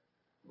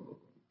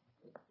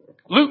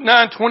 Luke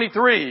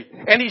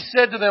 9:23, and he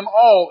said to them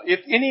all, if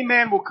any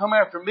man will come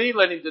after me,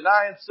 let him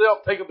deny himself,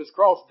 take up his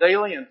cross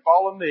daily, and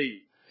follow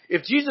me.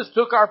 If Jesus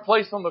took our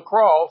place on the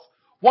cross,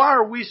 why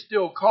are we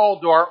still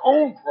called to our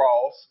own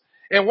cross?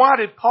 And why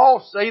did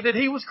Paul say that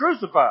he was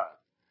crucified?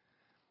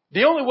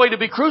 The only way to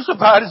be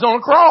crucified is on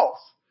a cross.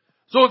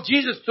 So if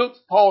Jesus took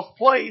Paul's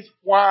place,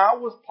 why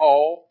was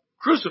Paul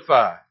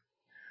crucified.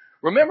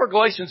 Remember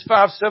Galatians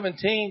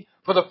 5:17,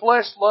 for the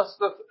flesh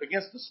lusteth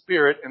against the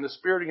spirit, and the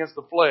spirit against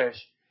the flesh,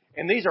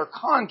 and these are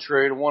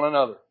contrary to one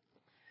another.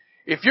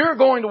 If you're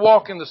going to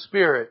walk in the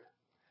spirit,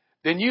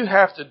 then you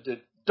have to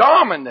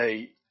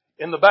dominate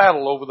in the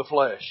battle over the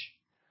flesh.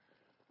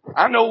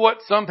 I know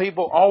what some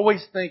people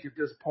always think at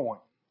this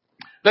point.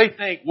 They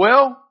think,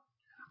 well,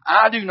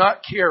 I do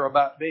not care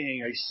about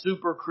being a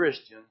super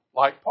Christian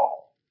like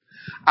Paul.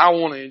 I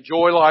want to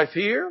enjoy life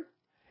here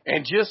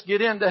and just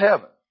get into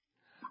heaven.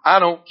 I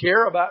don't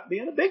care about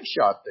being a big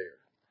shot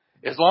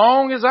there. As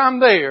long as I'm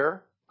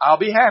there, I'll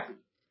be happy.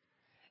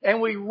 And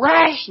we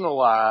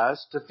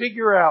rationalize to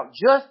figure out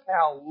just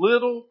how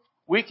little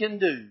we can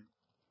do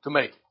to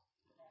make it.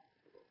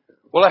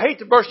 Well, I hate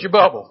to burst your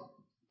bubble.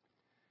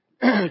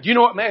 Do you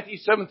know what Matthew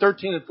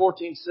 7:13 and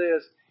 14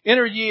 says?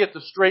 Enter ye at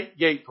the strait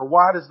gate, for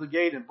wide is the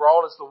gate and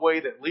broad is the way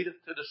that leadeth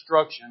to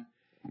destruction,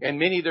 and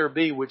many there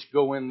be which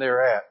go in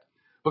thereat.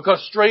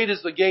 Because strait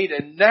is the gate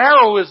and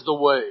narrow is the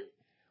way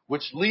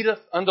which leadeth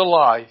unto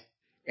life,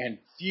 and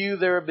few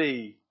there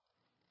be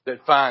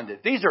that find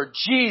it. These are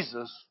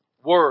Jesus'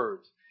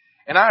 words.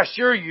 And I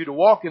assure you, to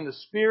walk in the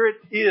Spirit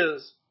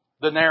is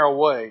the narrow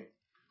way.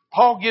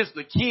 Paul gives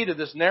the key to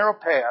this narrow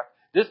path,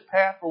 this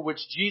path for which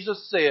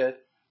Jesus said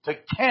to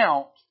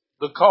count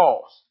the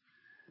cost.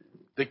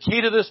 The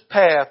key to this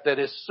path that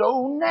is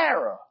so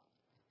narrow,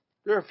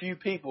 there are few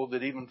people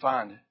that even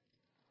find it.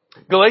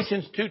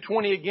 Galatians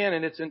 2:20 again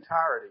in its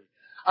entirety.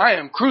 I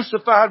am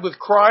crucified with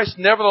Christ,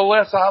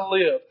 nevertheless I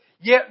live.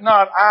 Yet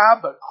not I,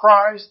 but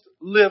Christ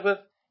liveth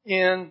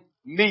in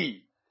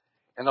me.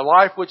 And the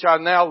life which I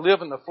now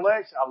live in the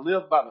flesh, I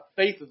live by the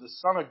faith of the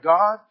Son of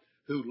God,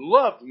 who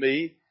loved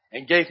me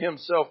and gave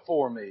himself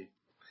for me.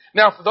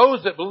 Now, for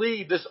those that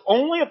believe this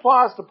only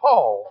applies to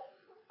Paul,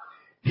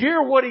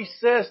 hear what he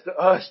says to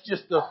us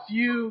just a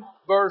few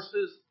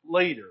verses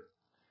later.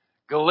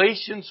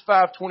 Galatians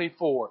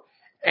 5:24.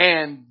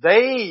 And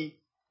they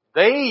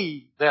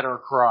that are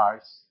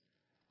Christ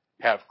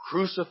have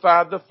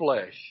crucified the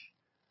flesh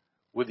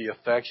with the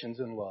affections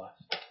and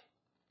lusts.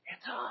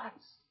 It's us.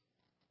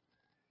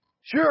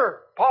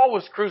 Sure, Paul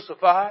was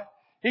crucified.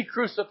 He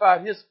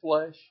crucified his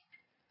flesh.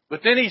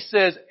 But then he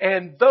says,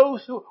 and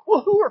those who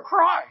are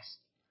Christ?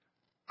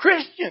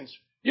 Christians.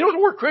 You know what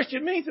the word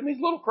Christian means? It means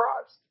little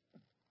Christ.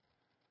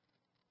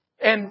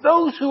 And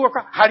those who are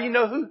Christ. How do you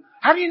know who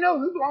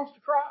belongs to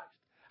Christ?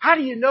 How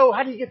do you know?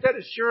 How do you get that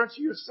assurance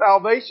of your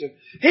salvation?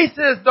 He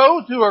says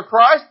those who are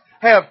Christ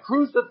have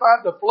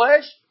crucified the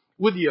flesh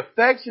with the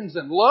affections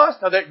and lust.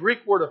 Now that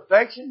Greek word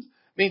affections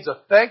means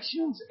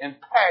affections and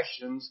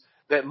passions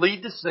that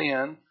lead to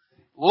sin.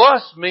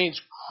 Lust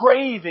means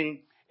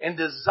craving and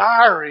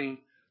desiring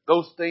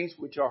those things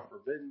which are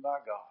forbidden by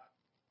God.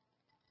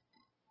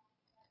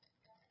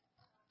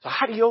 So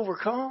how do you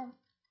overcome?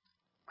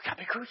 We got to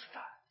be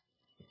crucified.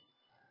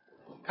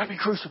 Got to be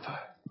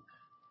crucified.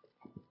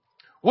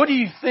 What do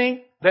you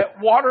think that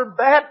water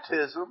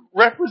baptism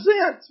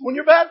represents when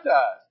you're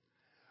baptized?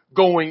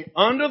 Going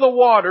under the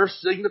water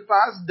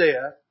signifies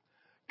death.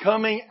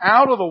 Coming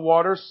out of the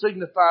water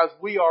signifies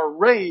we are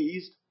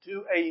raised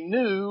to a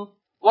new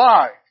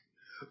life.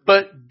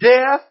 But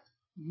death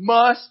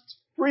must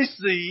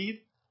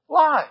precede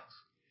life.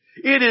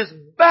 It is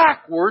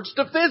backwards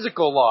to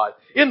physical life.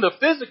 In the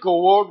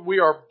physical world, we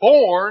are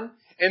born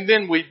and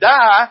then we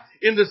die.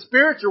 In the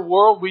spiritual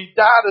world, we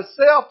die to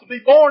self to be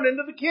born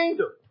into the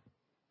kingdom.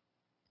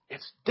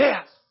 It's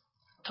death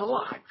to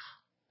life.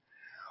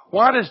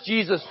 Why does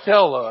Jesus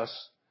tell us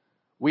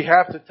we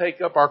have to take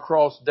up our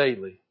cross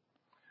daily?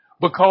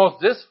 Because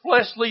this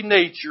fleshly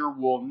nature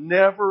will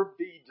never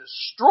be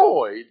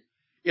destroyed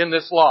in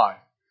this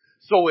life.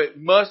 So it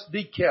must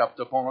be kept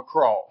upon a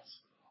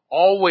cross.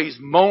 Always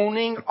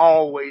moaning,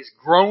 always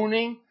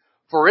groaning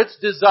for its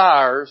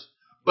desires,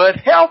 but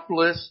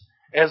helpless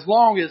as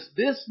long as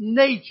this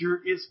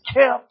nature is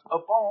kept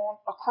upon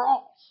a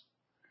cross.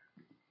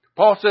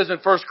 Paul says in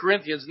 1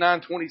 Corinthians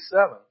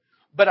 9:27,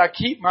 but I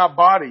keep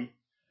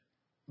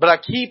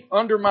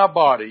under my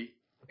body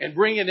and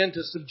bring it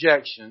into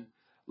subjection,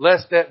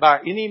 lest that by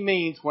any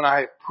means when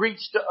I have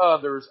preached to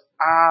others,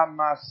 I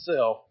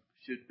myself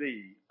should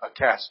be a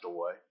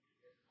castaway.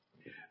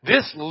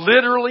 This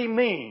literally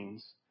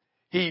means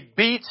he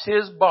beats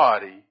his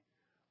body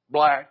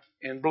black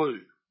and blue.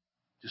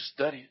 Just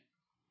study it.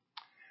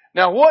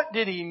 Now what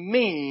did he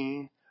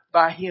mean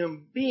by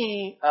him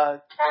being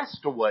a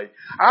castaway?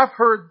 I've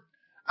heard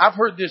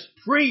this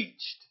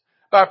preached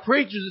by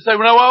preachers that say,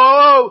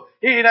 well,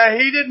 he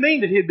didn't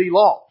mean that he'd be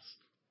lost.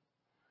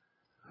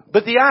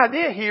 But the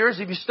idea here is,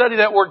 if you study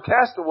that word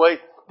castaway,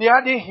 the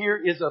idea here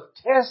is of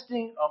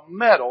testing a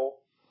metal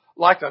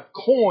like a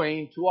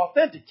coin to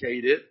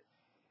authenticate it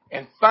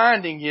and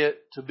finding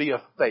it to be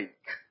a fake.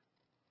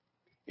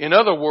 In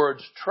other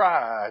words,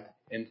 tried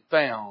and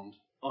found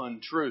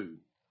untrue.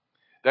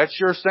 That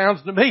sure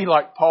sounds to me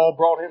like Paul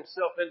brought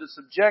himself into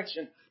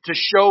subjection to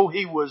show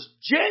he was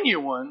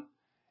genuine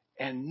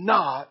and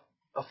not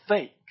a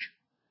fake.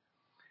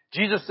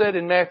 Jesus said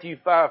in Matthew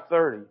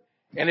 5:30,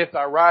 and if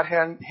thy right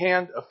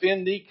hand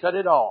offend thee, cut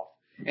it off.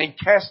 and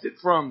cast it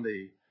from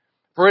thee.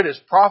 For it is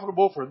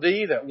profitable for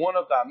thee that one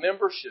of thy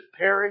members should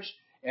perish,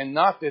 and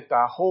not that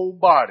thy whole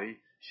body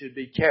should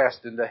be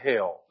cast into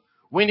hell.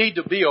 We need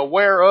to be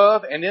aware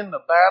of and in the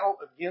battle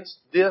against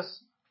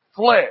this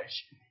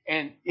flesh,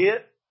 and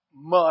it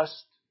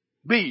must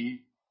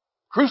be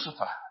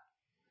crucified.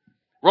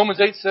 Romans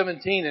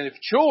 8:17, and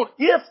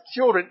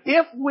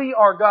if we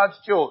are God's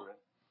children,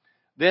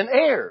 then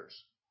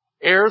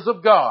heirs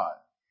of God,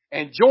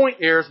 and joint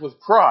heirs with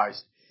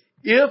Christ,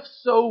 if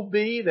so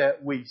be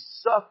that we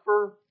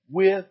suffer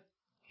with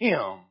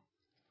Him,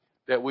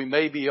 that we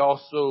may be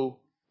also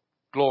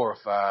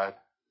glorified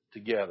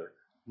together.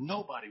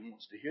 Nobody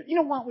wants to hear that. You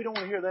know why we don't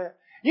want to hear that?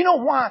 You know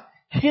why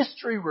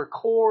history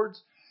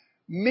records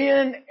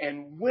men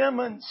and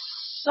women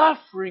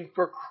suffering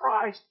for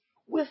Christ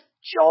with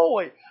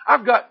joy?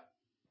 I've got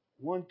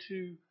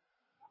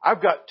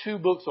two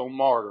books on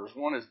martyrs.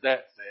 One is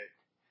that thick,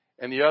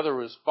 and the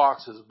other is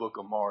Fox's Book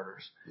of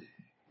Martyrs.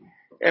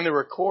 And the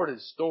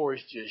recorded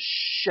stories just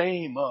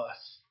shame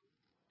us.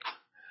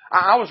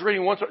 I was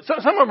reading one, some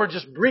of them are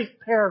just brief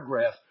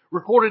paragraphs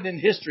recorded in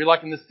history,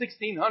 like in the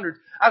 1600s.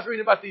 I was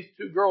reading about these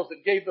two girls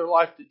that gave their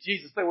life to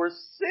Jesus. They were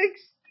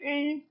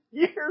 16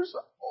 years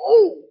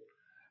old.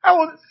 I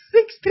was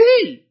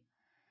 16.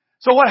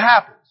 So what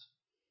happens?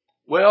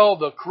 Well,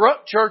 the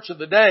corrupt church of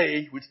the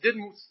day, which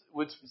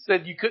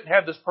said you couldn't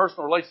have this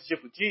personal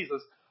relationship with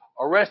Jesus,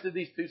 arrested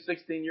these two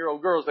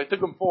 16-year-old girls. They took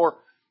them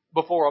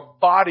before a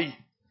body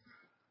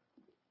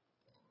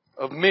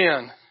of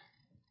men,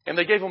 and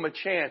they gave them a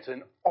chance,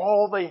 and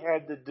all they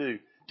had to do,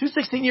 two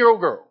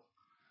 16-year-old girls,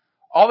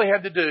 all they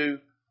had to do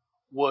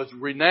was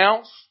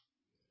renounce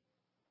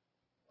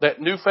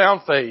that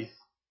newfound faith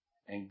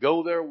and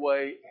go their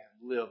way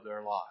and live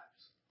their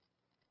lives.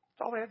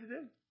 That's all they had to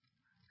do.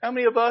 How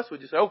many of us would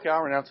just say, okay,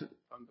 I'll renounce it.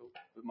 I can go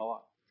live my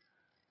life.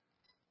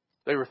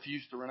 They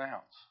refused to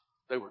renounce.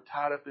 They were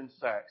tied up in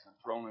sacks and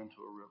thrown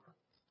into a river.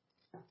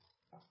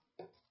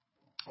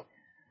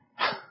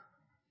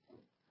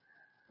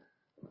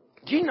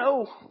 Do you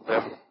know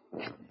that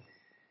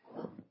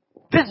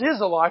this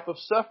is a life of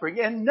suffering,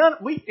 and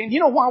you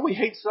know why we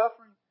hate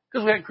suffering?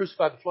 Because we haven't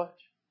crucified the flesh.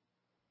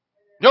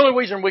 The only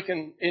reason we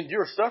can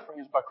endure suffering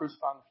is by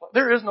crucifying the flesh.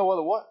 There is no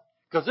other way.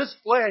 Because this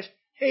flesh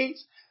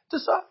hates to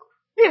suffer.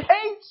 It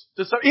hates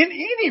to suffer in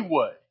any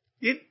way.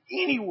 In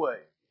any way.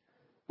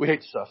 We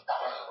hate to suffer.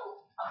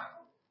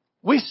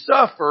 We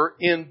suffer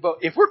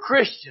if we're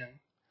Christian,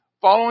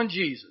 following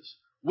Jesus,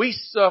 we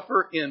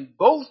suffer in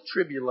both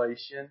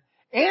tribulation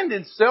and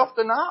in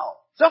self-denial.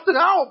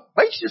 Self-denial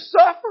makes you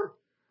suffer.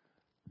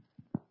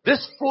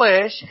 This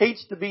flesh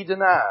hates to be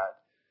denied.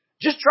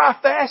 Just try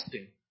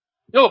fasting.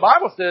 You know, the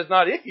Bible says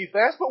not if you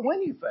fast, but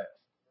when you fast.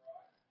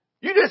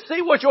 You just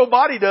see what your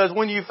body does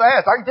when you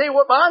fast. I can tell you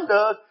what mine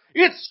does.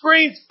 It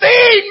screams,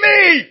 feed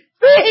me!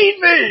 Feed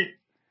me!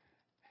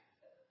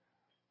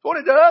 That's what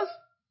it does.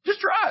 Just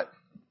try it.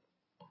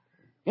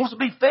 It wants to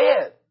be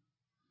fed.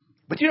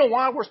 But you know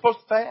why we're supposed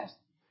to fast?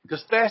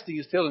 Because fasting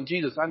is telling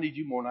Jesus, I need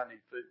you more than I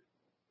need food.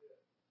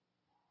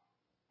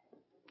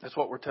 That's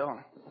what we're telling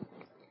him.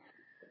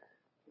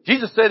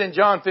 Jesus said in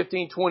John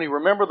 15:20,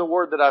 remember the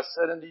word that I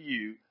said unto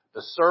you,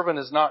 the servant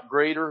is not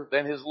greater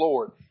than his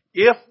Lord.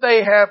 If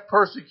they have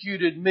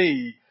persecuted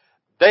me,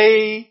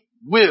 they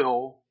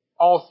will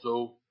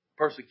also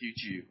persecute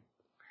you.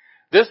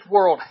 This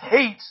world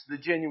hates the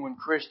genuine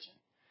Christian.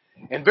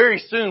 And very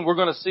soon we're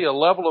going to see a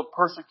level of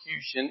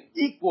persecution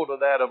equal to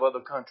that of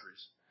other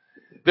countries.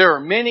 There are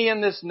many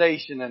in this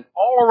nation and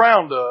all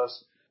around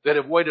us that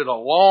have waited a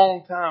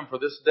long time for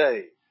this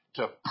day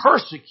to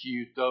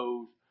persecute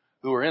those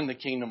who are in the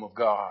kingdom of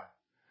God.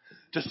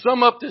 To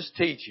sum up this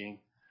teaching,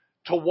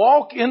 to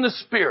walk in the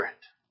Spirit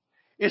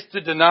is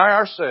to deny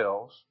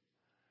ourselves,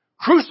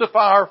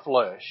 crucify our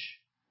flesh,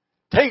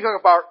 take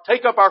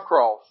up our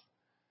cross,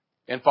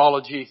 and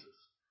follow Jesus.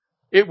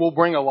 It will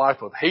bring a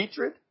life of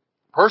hatred,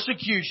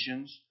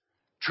 persecutions,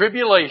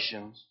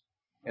 tribulations,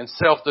 and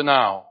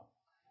self-denial.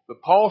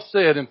 But Paul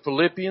said in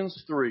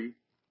Philippians 3,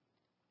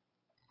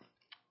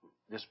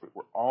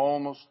 we're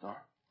almost done.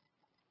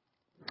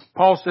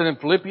 Paul said in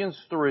Philippians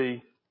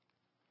 3,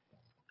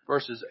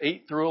 verses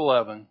 8 through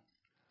 11,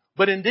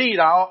 but indeed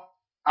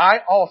I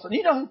also,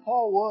 you know who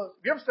Paul was?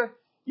 You ever say,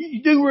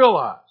 you do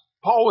realize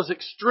Paul was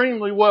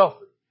extremely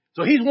wealthy.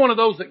 So he's one of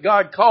those that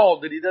God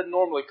called that he doesn't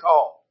normally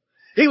call.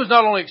 He was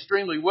not only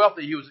extremely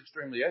wealthy, he was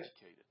extremely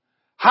educated.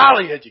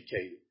 Highly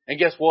educated. And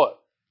guess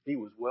what? He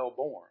was well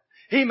born.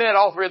 He met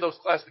all three of those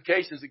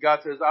classifications that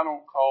God says, I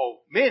don't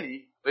call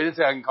many, but he didn't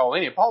say I can call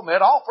any. Paul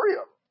met all three of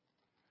them.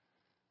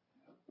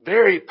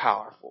 Very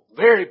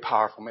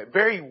powerful man,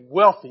 very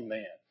wealthy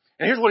man.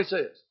 And here's what he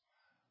says.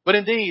 But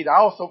indeed, I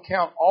also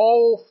count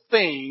all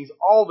things,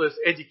 all this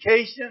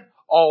education,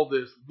 all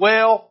this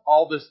wealth,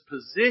 all this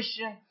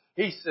position.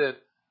 He said,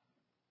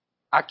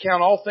 I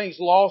count all things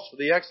lost for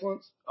the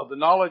excellence of the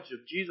knowledge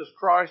of Jesus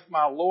Christ,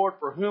 my Lord,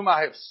 for whom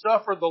I have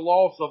suffered the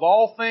loss of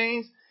all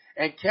things,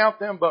 and count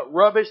them but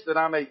rubbish that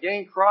I may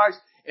gain Christ.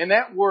 And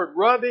that word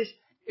rubbish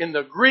in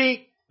the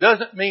Greek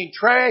doesn't mean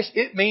trash,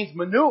 it means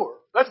manure.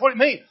 That's what it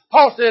means.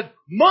 Paul said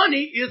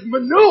money is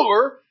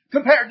manure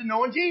compared to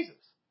knowing Jesus.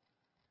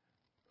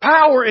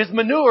 Power is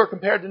manure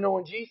compared to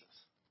knowing Jesus.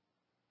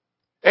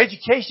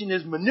 Education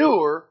is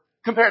manure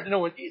compared to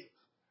knowing Jesus.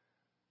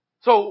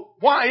 So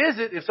why is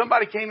it if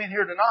somebody came in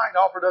here tonight and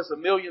offered us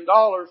 $1 million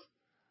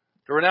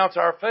to renounce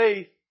our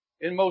faith,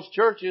 in most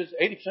churches,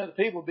 80% of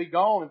the people would be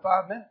gone in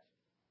 5 minutes?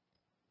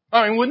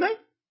 I mean, wouldn't they?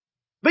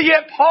 But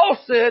yet Paul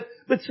said,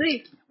 but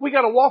see, we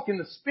got to walk in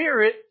the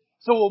Spirit,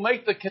 so we'll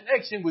make the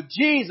connection with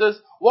Jesus,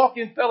 walk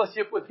in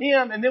fellowship with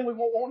Him, and then we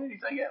won't want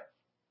anything else.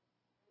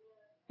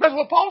 That's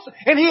what Paul said.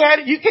 And he had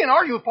it. You can't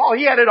argue with Paul.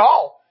 He had it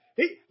all.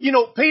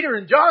 Peter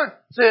and John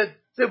said,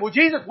 well,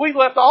 Jesus, we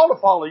left all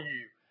to follow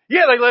you.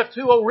 Yeah, they left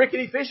 2 old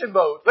rickety fishing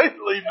boats. They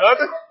didn't leave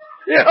nothing.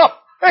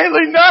 They didn't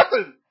leave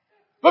nothing.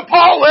 But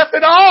Paul left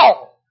it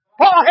all.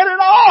 Paul had it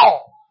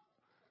all.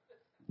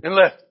 And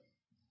left it.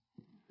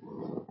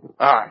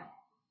 All right.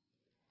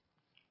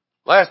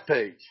 Last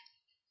page.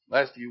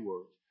 Last few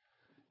words.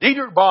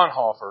 Dietrich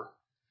Bonhoeffer.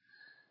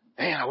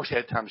 Man, I wish I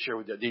had time to share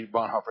with you Dietrich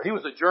Bonhoeffer. He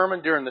was a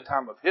German during the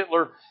time of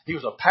Hitler. He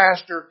was a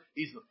pastor.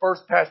 He's the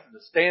first pastor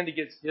to stand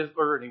against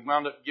Hitler, and he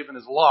wound up giving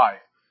his life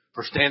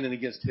for standing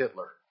against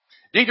Hitler.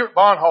 Dietrich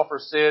Bonhoeffer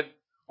said,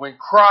 when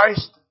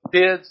Christ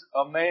bids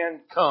a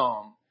man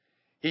come,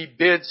 He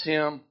bids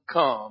him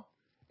come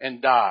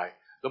and die.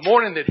 The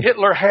morning that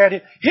Hitler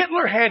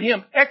had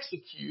him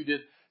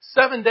executed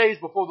 7 days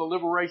before the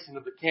liberation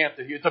of the camp.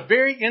 At the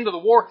very end of the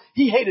war,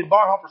 he hated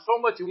Bonhoeffer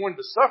so much he wanted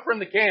to suffer in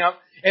the camp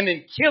and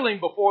then kill him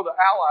before the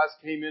Allies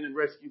came in and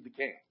rescued the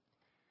camp.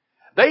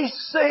 They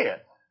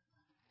said,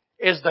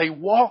 as they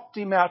walked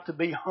him out to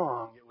be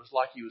hung, it was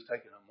like he was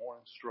taking a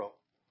morning stroll.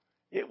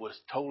 It was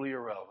totally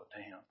irrelevant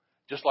to him.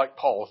 Just like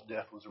Paul's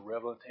death was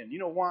irrelevant to him. You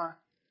know why?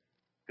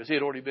 Because he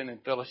had already been in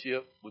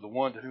fellowship with the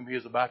one to whom he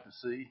was about to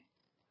see.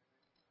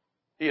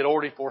 He had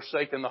already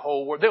forsaken the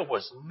whole world. There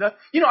was nothing.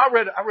 I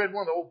read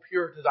one of the old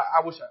Puritans.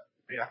 I wish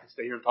I could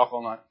stay here and talk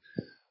all night.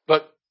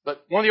 But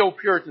one of the old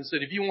Puritans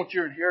said, if you want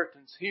your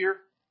inheritance here,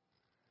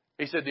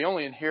 he said, the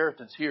only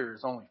inheritance here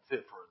is only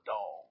fit for a dog.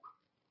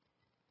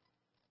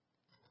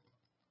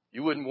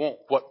 You wouldn't want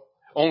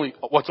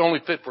what's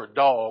only fit for a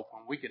dog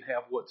when we can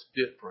have what's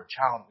fit for a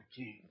child of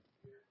the King.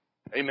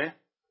 Amen.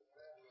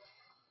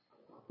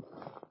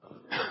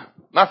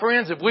 My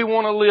friends, if we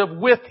want to live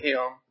with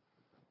Him,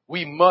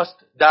 we must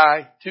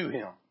die to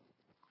Him.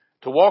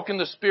 To walk in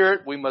the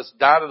Spirit, we must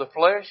die to the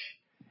flesh.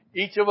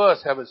 Each of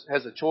us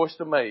has a choice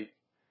to make.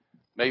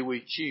 May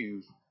we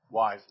choose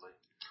wisely.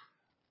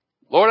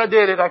 Lord, I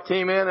did it. I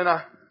came in and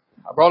I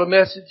brought a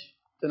message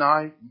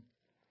tonight.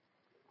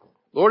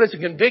 Lord, it's a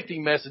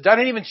convicting message. I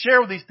didn't even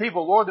share with these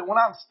people, Lord, that when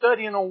I'm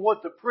studying on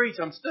what to preach,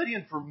 I'm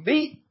studying for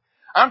me.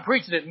 I'm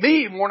preaching at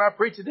me more than I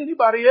preach at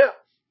anybody else.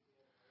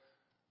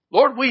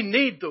 Lord, we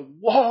need to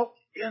walk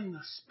in the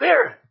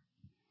Spirit.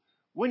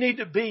 We need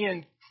to be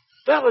in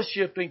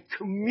fellowship and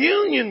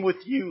communion with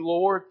you,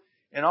 Lord.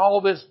 And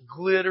all this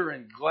glitter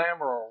and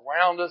glamour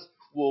around us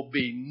will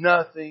be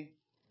nothing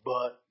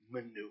but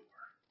manure.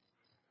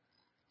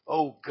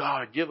 Oh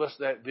God, give us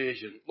that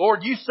vision.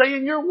 Lord, you say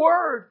in your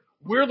word,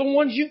 we're the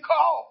ones you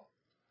call.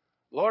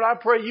 Lord, I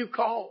pray you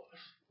call us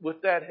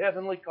with that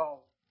heavenly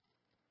call.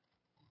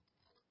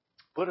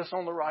 Put us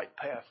on the right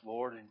path,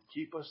 Lord, and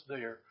keep us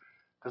there,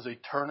 because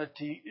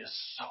eternity is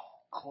so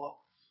close.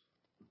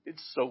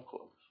 It's so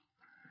close.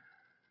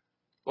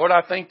 Lord,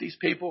 I thank these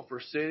people for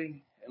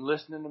sitting and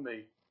listening to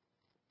me.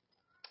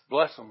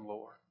 Bless them,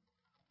 Lord.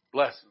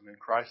 Bless them. In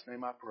Christ's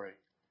name I pray.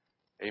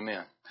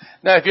 Amen.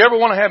 Now, if you ever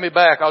want to have me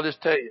back, I'll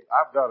just tell you,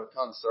 I've got a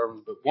ton of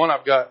sermons, but one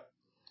I've got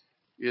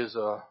is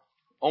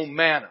on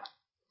manna.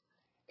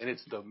 And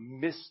it's the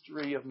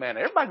mystery of manna.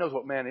 Everybody knows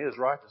what manna is,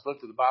 right? Just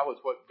look to the Bible. It's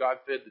what God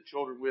fed the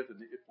children with in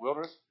the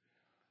wilderness.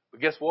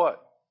 But guess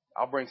what?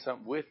 I'll bring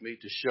something with me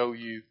to show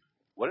you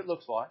what it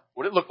looks like,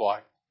 what it looked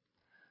like,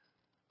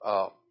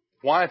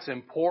 why it's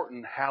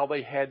important,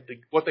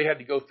 what they had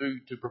to go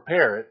through to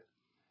prepare it,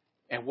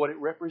 and what it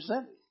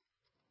represented.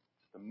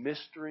 The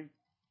mystery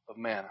of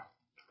manna.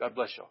 God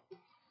bless y'all.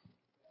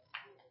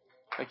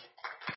 Thank you.